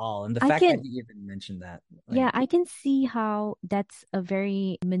that at all. And the I fact that can, he even mentioned that, like, yeah, I can see how that's a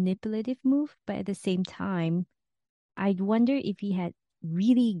very manipulative move, but at the same time, I wonder if he had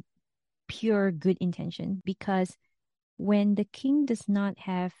really pure good intention because when the king does not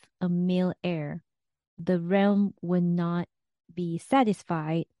have a male heir, the realm will not be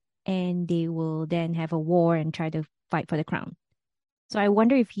satisfied and they will then have a war and try to fight for the crown. So I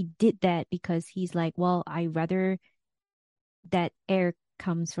wonder if he did that because he's like, well, I rather that heir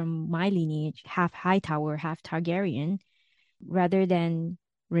comes from my lineage, half Hightower, half Targaryen, rather than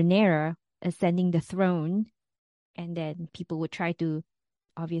Rhaenyra ascending the throne, and then people would try to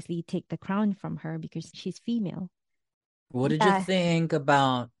obviously take the crown from her because she's female. what did you Yeah, think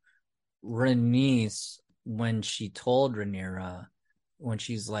about Rhaenys when she told Rhaenyra, when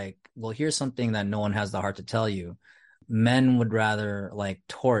she's like, well, here's something that no one has the heart to tell you. Men would rather like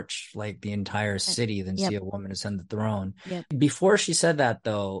torch like the entire city than see yep, a woman ascend the throne. yep. Before she said that,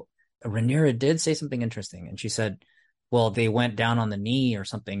 though, Rhaenyra did say something interesting, and she said, "Well, they went down on the knee or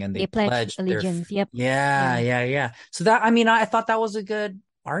something, and they They pledge pledged their allegiance. Yep. yeah, Yeah. yeah, yeah." So that, I mean, I thought that was a good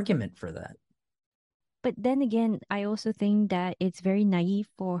argument for that. But then again, I also think that it's very naive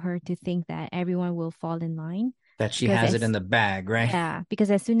for her to think that everyone will fall in line That she because has it in as the bag, right? yeah, because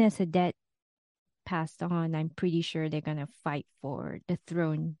as soon as her dad passed on, I'm pretty sure they're gonna fight for the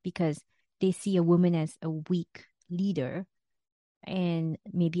throne because they see a woman as a weak leader and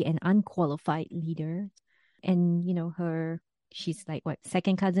maybe an unqualified leader. And she's like what,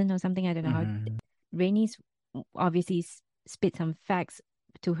 second cousin or something. I don't know how. Hmm. Rainey's obviously spit some facts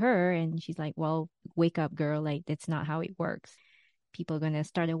to her, and she's like, "Well, wake up, girl! Like that's not how it works. People are gonna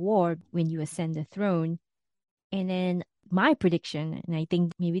start a war when you ascend the throne." And then my prediction, and I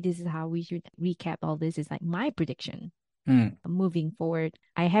think maybe this is how we should recap all this, is like my prediction Mm. moving forward.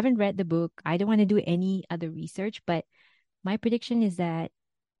 I haven't read the book. I don't want to do any other research, but my prediction is that,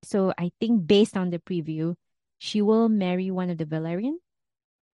 so I think based on the preview, she will marry one of the Valerian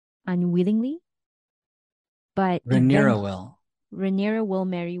unwillingly, but Rhaenyra event will. Rhaenyra will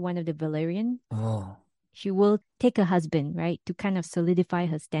marry one of the Valerian. Oh, She will take a husband, right, to kind of solidify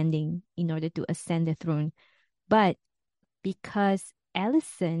her standing in order to ascend the throne. But because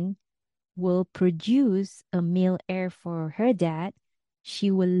Allison will produce a male heir for her dad,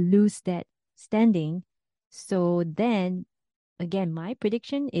 she will lose that standing. So then, again, my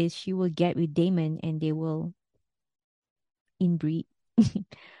prediction is she will get with Damon and they will inbreed or they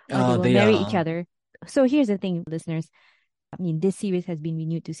oh, will they marry each other. So here's the thing, listeners. I mean, this series has been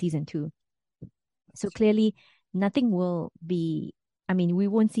renewed to season 2. So clearly, nothing will be, I mean, we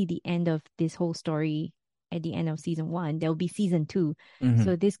won't see the end of this whole story at the end of season 1. There'll be season 2. Mhm.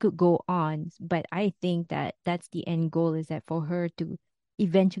 So this could go on. But I think that that's the end goal, is that for her to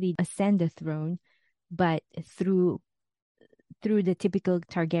eventually ascend the throne, but through the typical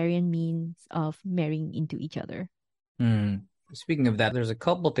Targaryen means of marrying into each other. Mm. Speaking of that, there's a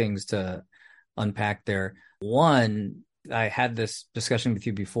couple things to unpack there. One, I had this discussion with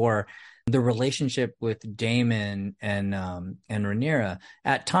you before. The relationship with Damon and Rhaenyra.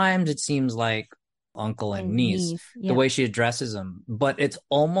 At times, it seems like uncle and And niece, niece, the yep. way she addresses them, but it's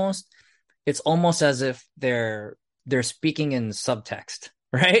almost as if they're speaking in subtext,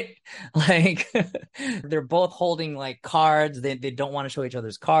 right? Like they're both holding like cards. They don't want to show each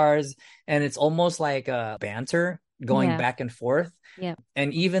other's cards, and it's almost like a banter going Yeah, back and forth. yep.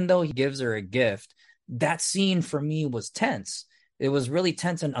 And even though he gives her a gift, that scene for me was tense. It was really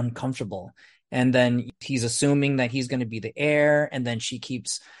tense and uncomfortable. And then he's assuming that he's going to be the heir, and then she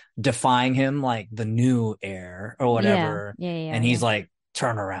keeps defying him like the new heir or Yeah, whatever. yeah, And yeah, he's yeah. like,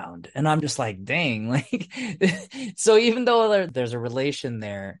 turn around. And I'm just like, dang, like, so even though there's a relation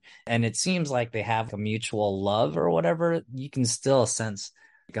there and it seems like they have a mutual love or whatever, you can still sense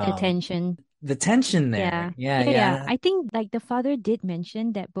The um, tension. the tension there. Yeah. Yeah, Yeah, yeah. yeah. I think like the father did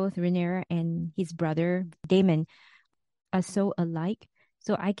mention that both Rhaenyra and his brother Damon are so alike.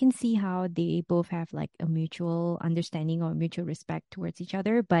 So I can see how they both have like a mutual understanding or mutual respect towards each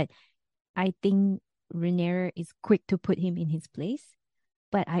other. But I think Rhaenyra is quick to put him in his place.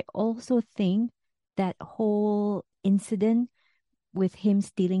 But I also think that whole incident with him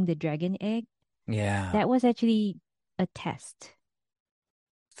stealing the dragon egg, Yeah. that was actually a test.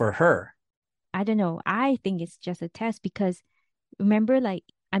 For her. I don't know. I think it's just a test because remember, like,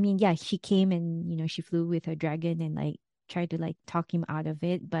 I mean, yeah, she came and, she flew with her dragon and like tried to like talk him out of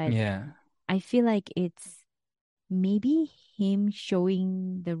it. But Yeah. I feel like it's maybe him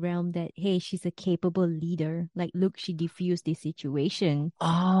showing the realm that, hey, she's a capable leader. Like, look, she diffused the situation.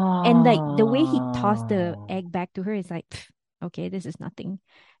 And like the way he tossed the Oh. egg back to her is like, "Pff, okay, this is nothing."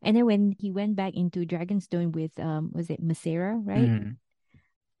 And then when he went back into Dragonstone with was it Masera, right? Mhm.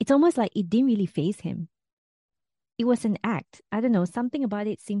 It's almost like it didn't really phase him. It was an act. I don't know, something about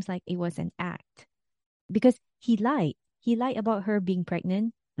it seems like it was an act. Because he lied. He lied about her being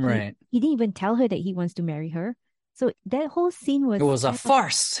pregnant. Right. He didn't even tell her that he wants to marry her. So that whole scene It was was a kind of,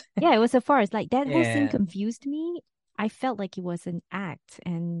 farce. yeah, it was a farce. Like that whole scene Yeah. confused me. I felt like it was an act,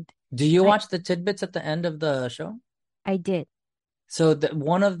 and Do you I watch the tidbits at the end of the show? I did. So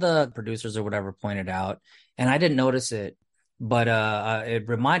one of the producers or whatever pointed out, and I didn't notice it, but it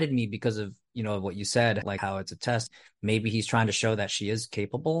reminded me because of, what you said, like how it's a test. Maybe he's trying to show that she is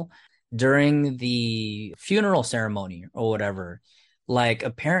capable. During the funeral ceremony or whatever, like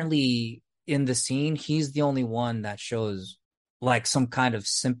apparently in the scene, he's the only one that shows like some kind of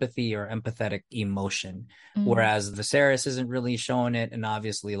sympathy or empathetic emotion, Mm. whereas Viserys isn't really showing it, and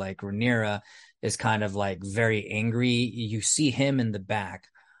obviously like Rhaenyra is kind of like very angry. You see him in the back,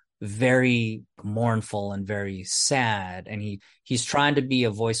 very mournful and very sad, and he's trying to be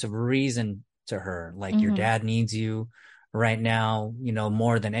a voice of reason to her, like your Mm-hmm. dad needs you right now,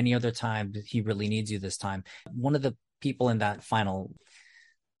 more than any other time. He really needs you this time. One of the people in that final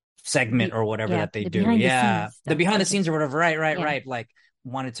segment or whatever Yeah, that they the do, behind the yeah, scenes the stuff. behind the Okay. scenes or whatever, right, Yeah. like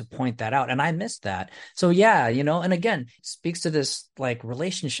wanted to point that out, and I missed that. So yeah, and again, speaks to this like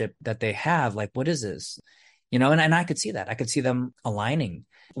relationship that they have. Like, what is this? And I could see that. I could see them aligning,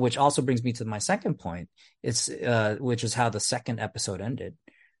 which also brings me to my second point. It's which is how the second episode ended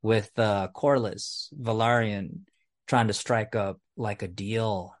with Corlys Velaryon trying to strike up like a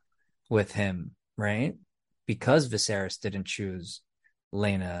deal with him, right? Because Viserys didn't choose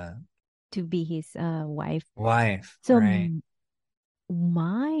Lena To be his wife, So right?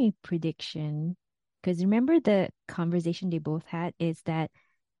 my prediction, because remember the conversation they both had, is that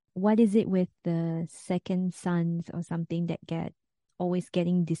what is it with the second sons or something that get always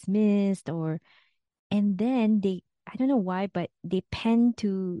getting dismissed, or and then they, I don't know why, but they pen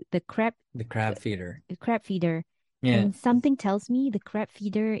to The crab feeder. the crab feeder, Yeah, and something tells me the crab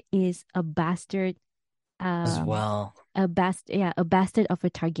feeder is a bastard, as um well. a bastard of a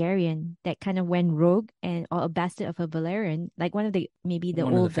Targaryen that kind of went rogue, and or a bastard of a Valerian, like one of the, maybe the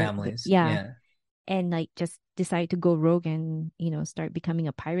One of the old families. yeah, Yeah. and like just decide to go rogue and start becoming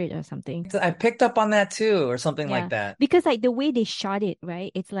a pirate or something. I picked up on that too, or something like Yeah, that. because like the way they shot it,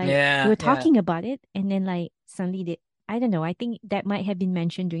 right? It's like they Yeah, were yeah. talking about it, and then like suddenly they, I don't know. I think that might have been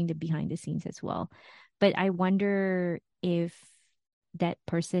mentioned during the behind the scenes as well. But I wonder if that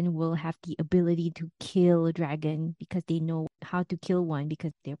person will have the ability to kill a dragon because they know how to kill one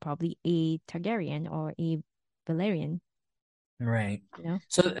because they're probably a Targaryen or a Valerian, Right. you know?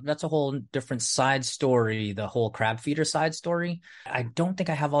 So that's a whole different side story, the whole crab feeder side story. I don't think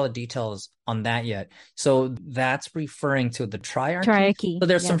I have all the details on that yet. So that's referring to the Triarchy. Triarchy. So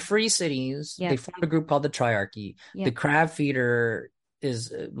there's some Yep. free cities. They Yep. formed a group called the Triarchy. The Yep. crab feeder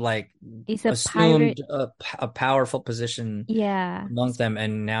is like It's a pirate. assumed a powerful position Yeah. amongst them,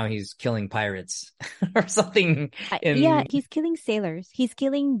 and now he's killing pirates or something Yeah, in. he's killing sailors. He's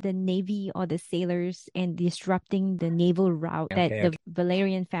killing the navy or the sailors and disrupting the naval route that Okay, the okay.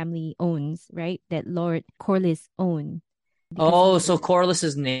 Valerian family owns, right? That Lord Corlys owned. Because Oh, he's, so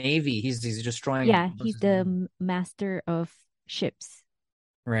Corlys's navy. He's destroying. yeah, What's he's his the name? master of ships.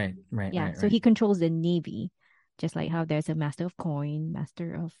 Right, right, Yeah, right, so right. he controls the navy, just like how there's a master of coin,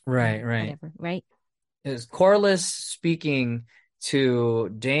 master of Right, right. whatever, right? Is Corlys speaking to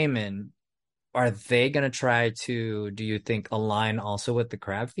Daemon? Are they going to try to, do you think, align also with the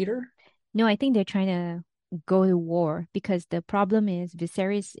crab feeder? No, I think they're trying to go to war because the problem is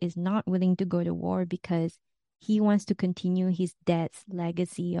Viserys is not willing to go to war because he wants to continue his dad's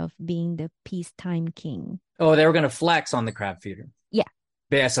legacy of being the peacetime king. Oh, they were going to flex on the crab feeder. Yeah,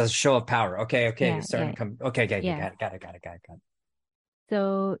 Yes, as a show of power. Okay, okay. yeah, It's starting yeah, to come. Okay, okay, okay. yeah. Got it.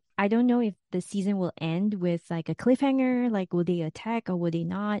 So I don't know if the season will end with like a cliffhanger, like will they attack or will they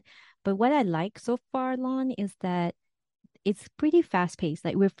not? But what I like so far, Lon, is that it's pretty fast paced.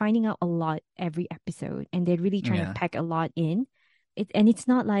 Like we're finding out a lot every episode, and they're really trying to Yeah, pack a lot in. It's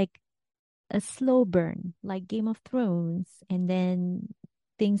not like a slow burn like Game of Thrones, and then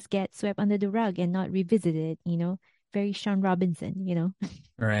things get swept under the rug and not revisited. Very Sean Robinson.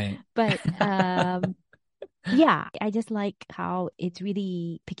 right. But yeah, I just like how it's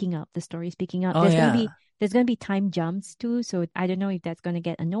really picking up. The story's picking up. Oh, yeah. There's gonna be time jumps too. So I don't know if that's gonna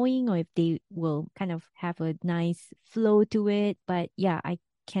get annoying or if they will kind of have a nice flow to it. But yeah, I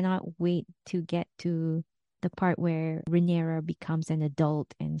cannot wait to get to the part where Rhaenyra becomes an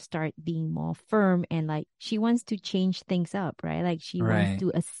adult and start being more firm, and like she wants to change things up, right? Like she wants Right.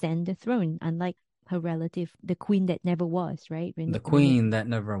 to ascend the throne, unlike her relative, the queen that never was, right? The queen that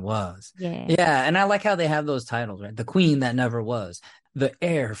never was. Yeah. Yeah, and I like how they have those titles, right? The queen that never was, the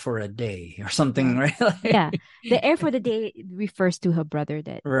heir for a day, or something, Yeah. right? Like, Yeah. The heir for the day refers to her brother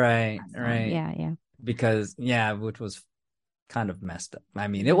that right, passed on. right. Yeah, yeah. Because which was kind of messed up. I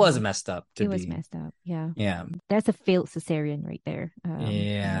mean, it Yeah. was messed up to It was be. messed up. Yeah. Yeah, That's a failed cesarean right there.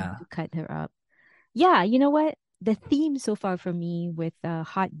 yeah. To cut her up. Yeah, you know what? The theme so far for me with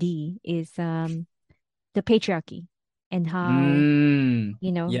Hot D is the patriarchy and how, Mm,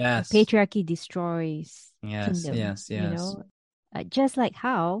 the yes, patriarchy destroys yes, kingdom, yes, yes. just like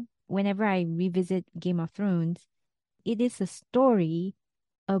how whenever I revisit Game of Thrones, it is a story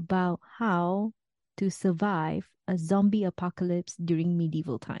about how to survive a zombie apocalypse during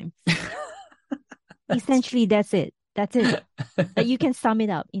medieval times. Essentially, that's it. That's it. Like you can sum it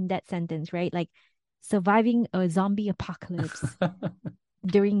up in that sentence, right? Like surviving a zombie apocalypse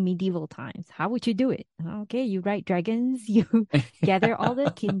during medieval times. How would you do it? Okay, you ride dragons, you gather all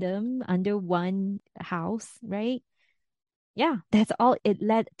the kingdom under one house, right? Yeah, that's all it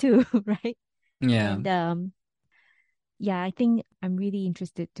led to, right? Yeah, And yeah, I think I'm really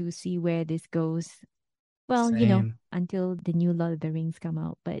interested to see where this goes. Well, same. until the new Lord of the Rings come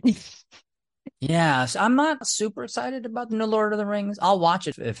out, but Yeah, so I'm not super excited about the new Lord of the Rings. I'll watch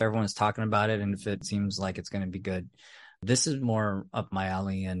it if everyone's talking about it and if it seems like it's going to be good. This is more up my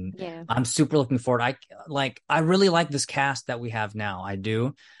alley, and yeah. I'm super looking forward. I really like this cast that we have now. I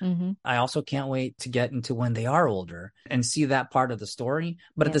do. Mm-hmm. I also can't wait to get into when they are older and see that part of the story.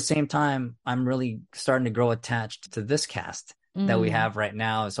 But at Yeah. the same time, I'm really starting to grow attached to this cast that we have right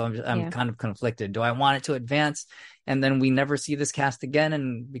now. So I'm Yeah. kind of conflicted. Do I want it to advance and then we never see this cast again?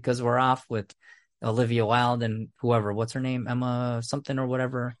 And because we're off with Olivia Wilde and whoever, what's her name? Emma something or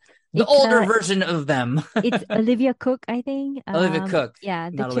whatever. The It's older version of them. it's Olivia Cook, I think. Olivia Cook. Yeah,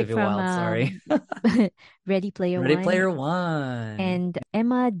 the Not chick Olivia from Wilde, sorry. Ready Player Ready One, Player One. and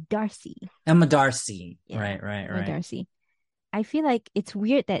Emma Darcy. Emma Darcy. Yeah, Right. Emma Darcy. I feel like it's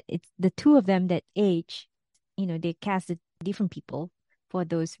weird that it's the two of them that age. They cast different people for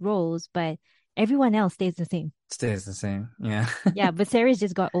those roles, but everyone else stays the same. Stays the same. Yeah. Yeah, Viserys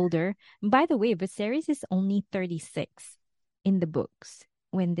just got older. By the way, Viserys is only 36 in the books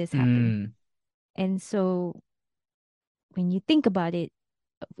when this happened. And so when you think about it,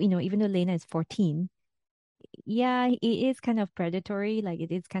 even though Lena is 14, yeah, it is kind of predatory. Like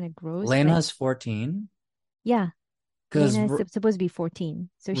it is kind of gross. Lena's 14. Yeah. Because Lena is supposed to be 14.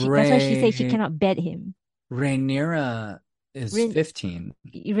 So that's why she says she cannot bed him. Rhaenyra is 15.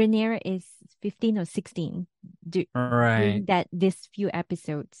 Rhaenyra is 15 or 16 during this few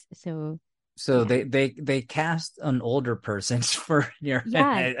episodes. So yeah. they cast an older person for your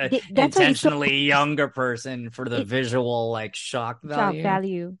intentionally younger person for the visual like shock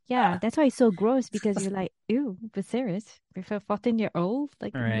value. Yeah, that's why it's so gross, because you're like, ew, Viserys, if a 14-year-old,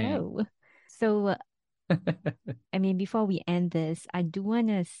 like no. So I mean, before we end this, I do want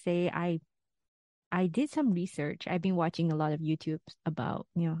to say I did some research. I've been watching a lot of YouTube about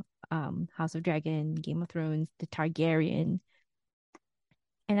House of Dragon, Game of Thrones, the Targaryen.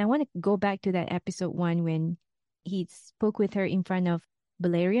 And I want to go back to that episode 1 when he spoke with her in front of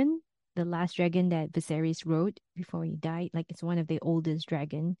Balerion, the last dragon that Viserys rode before he died. Like it's one of the oldest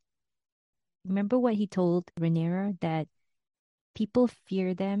dragon. Remember what he told Rhaenyra, that people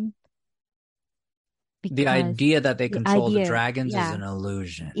fear them. The idea that they control the dragons is an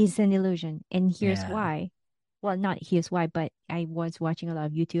illusion. It's an illusion. And here's why. Well, not here's why, but I was watching a lot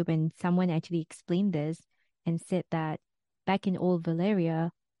of YouTube and someone actually explained this and said that back in old Valyria,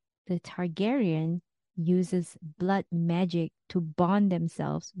 the Targaryen uses blood magic to bond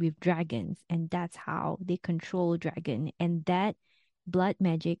themselves with dragons, and that's how they control dragon. And that blood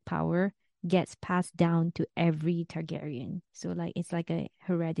magic power gets passed down to every Targaryen. So like it's like a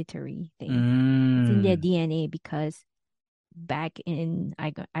hereditary thing. It's in their DNA, because back in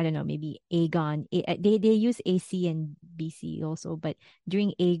I don't know, maybe Aegon, they use AC and BC also, but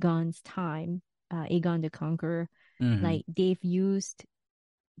during Aegon's time, Aegon the Conqueror, like they've used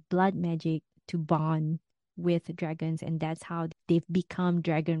blood magic to bond with dragons, and that's how they've become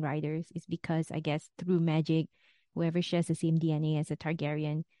dragon riders. It's because I guess through magic, whoever shares the same DNA as a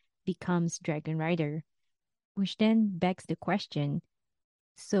Targaryen becomes dragon rider, which then begs the question.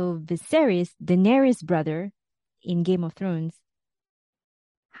 So Viserys, Daenerys' brother in Game of Thrones,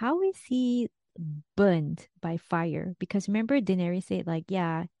 how is he burned by fire? Because remember Daenerys said like,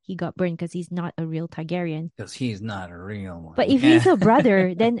 yeah, he got burned because he's not a real Targaryen. Because he's not a real one. But if he's a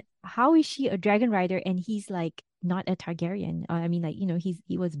brother, then how is she a dragon rider and he's like not a Targaryen? I mean, like,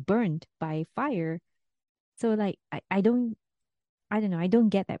 he was burned by fire. So like I don't know. I don't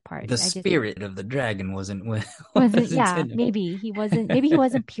get that part. The spirit of the dragon wasn't yeah, in him. maybe he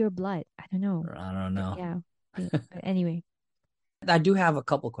wasn't pure blood. I don't know. I don't know. Yeah. But anyway. I do have a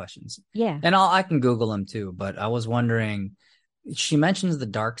couple questions. Yeah. And I can Google them too, but I was wondering, she mentions the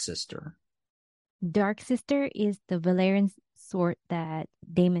Dark Sister. Dark Sister is the Valyrian sword that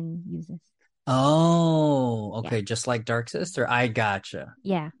Daemon uses. Oh, okay. Yeah. Just like Dark Sister. I gotcha.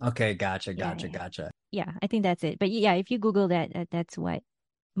 Yeah. Okay, gotcha. Yeah, I think that's it. But yeah, if you Google that, that's what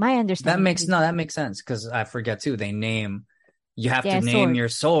my understanding. That makes sense because I forget too. You have to name sword. your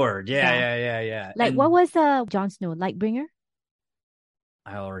sword. Yeah. Like, what was Jon Snow? Lightbringer?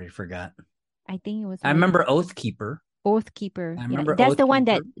 I already forgot. I think it was. I remember Oathkeeper. Oathkeeper. I remember that's Oathkeeper. the one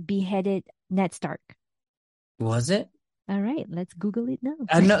that beheaded Ned Stark. Was it? All right, let's Google it now.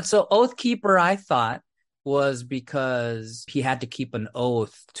 I know. So Oathkeeper, I thought, was because he had to keep an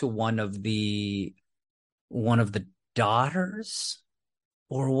oath to one of the daughters,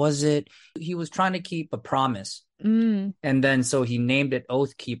 or was it he was trying to keep a promise? And then so he named it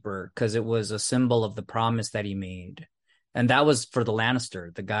Oathkeeper because it was a symbol of the promise that he made. And that was for the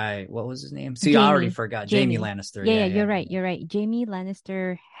Lannister, the guy, what was his name? See, I already forgot. Jaime Lannister. Yeah, you're right. Jaime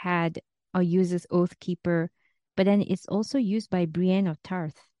Lannister had or uses Oathkeeper, but then it's also used by Brienne of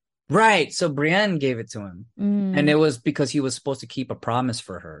Tarth. Right. So Brienne gave it to him. And it was because he was supposed to keep a promise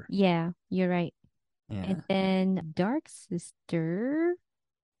for her. Yeah, you're right. Yeah. And then Dark Sister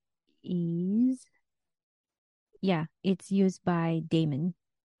is... Yeah, it's used by Daemon.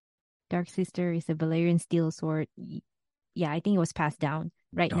 Dark Sister is a Valyrian steel sword. Yeah, I think it was passed down.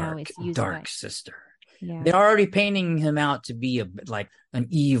 Now it's used Dark Sister. Yeah. They're already painting him out to be an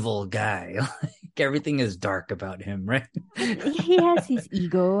evil guy. Everything is dark about him, right? He has his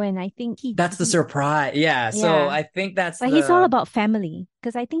ego, and I think that's the surprise. Yeah. So I think that's but he's all about family,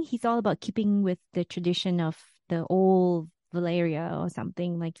 because I think he's all about keeping with the tradition of the old Valyria or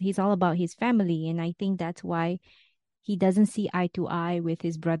something. Like, he's all about his family, and I think that's why he doesn't see eye to eye with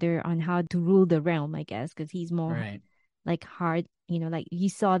his brother on how to rule the realm, I guess, because he's more like hard, like you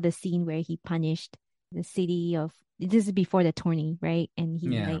saw the scene where he punished the city of, this is before the tourney, right? And he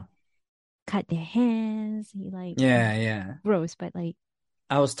like cut their hands. He like gross, but like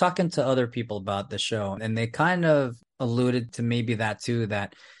I was talking to other people about the show, and they kind of alluded to maybe that too,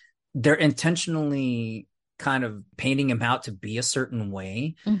 that they're intentionally kind of painting him out to be a certain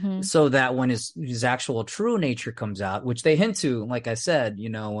way, so that when his actual true nature comes out, which they hint to, like I said,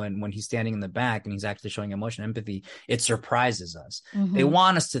 when he's standing in the back and he's actually showing emotion, empathy, it surprises us. They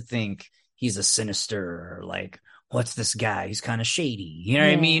want us to think he's a sinister, like, what's this guy? He's kind of shady. You know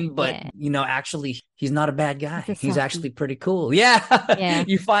what I mean? But, actually, he's not a bad guy. He's actually pretty cool. Yeah.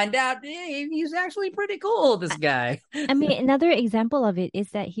 You find out he's actually pretty cool, this guy. I mean, another example of it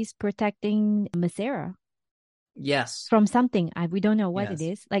is that he's protecting Masera. Yes. From something. We don't know what it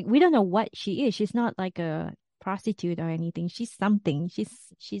is. Like, we don't know what she is. She's not like a prostitute or anything. She's something.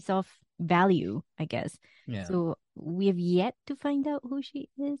 She's of value, I guess. Yeah. So we have yet to find out who she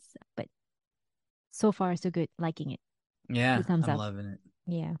is, but so far so good. Liking it. Yeah, I'm loving it.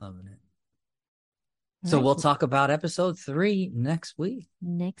 Yeah. Loving it. So we'll talk about episode 3 next week.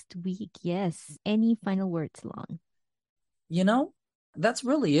 Next week, yes. Any final words, Long? That's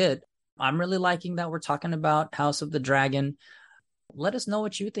really it. I'm really liking that we're talking about House of the Dragon. Let us know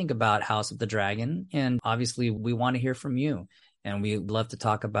what you think about House of the Dragon. And obviously, we want to hear from you. And we'd love to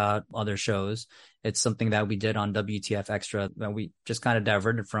talk about other shows. It's something that we did on WTF Extra that we just kind of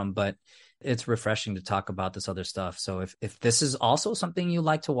diverted from, but it's refreshing to talk about this other stuff. So if this is also something you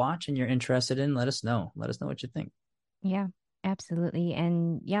like to watch and you're interested in, let us know. Let us know what you think. Yeah, absolutely.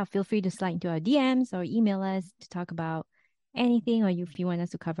 And feel free to slide into our DMs or email us to talk about anything, or if you want us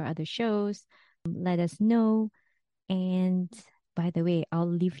to cover other shows, let us know. And by the way, I'll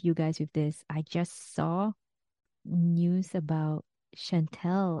leave you guys with this. I just saw news about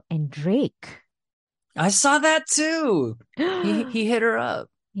Chantel and Drake. I saw that too. He hit her up.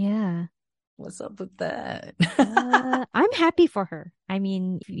 Yeah. What's up with that? I'm happy for her. I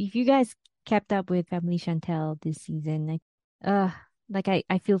mean, if you guys kept up with Family Chantel this season,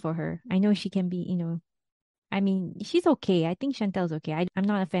 I feel for her. I know she can be, I mean, she's okay. I think Chantel's okay. I'm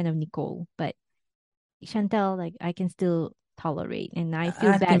not a fan of Nicole, but Chantel, like, I can still tolerate, and I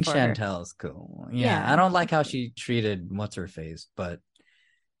feel bad for her. I think Chantel's cool. Yeah, I don't like how she treated what's-her-face, but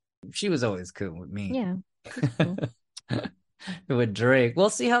she was always cool with me. Yeah, cool. With Drake. We'll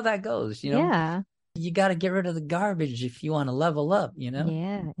see how that goes, Yeah. You got to get rid of the garbage if you want to level up, you know?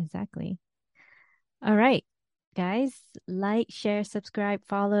 Yeah, exactly. All right, guys, like, share, subscribe,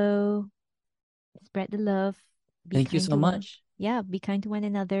 follow, spread the love. Be Thank you kind so to much. yeah, be kind to one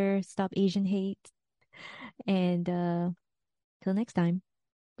another. Stop Asian hate. And till next time.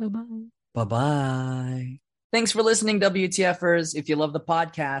 Bye-bye. Bye-bye. Thanks for listening, WTFers. If you love the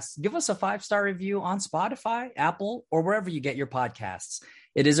podcast, give us a 5-star review on Spotify, Apple, or wherever you get your podcasts.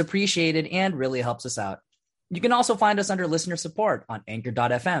 It is appreciated and really helps us out. You can also find us under listener support on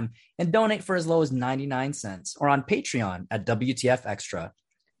anchor.fm and donate for as low as 99 cents or on Patreon at WTF Extra.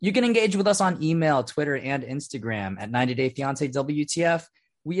 You can engage with us on email, Twitter, and Instagram at 90 Day Fiance WTF.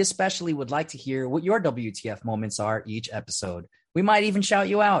 We especially would like to hear what your WTF moments are each episode. We might even shout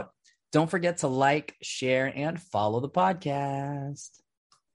you out. Don't forget to like, share, and follow the podcast.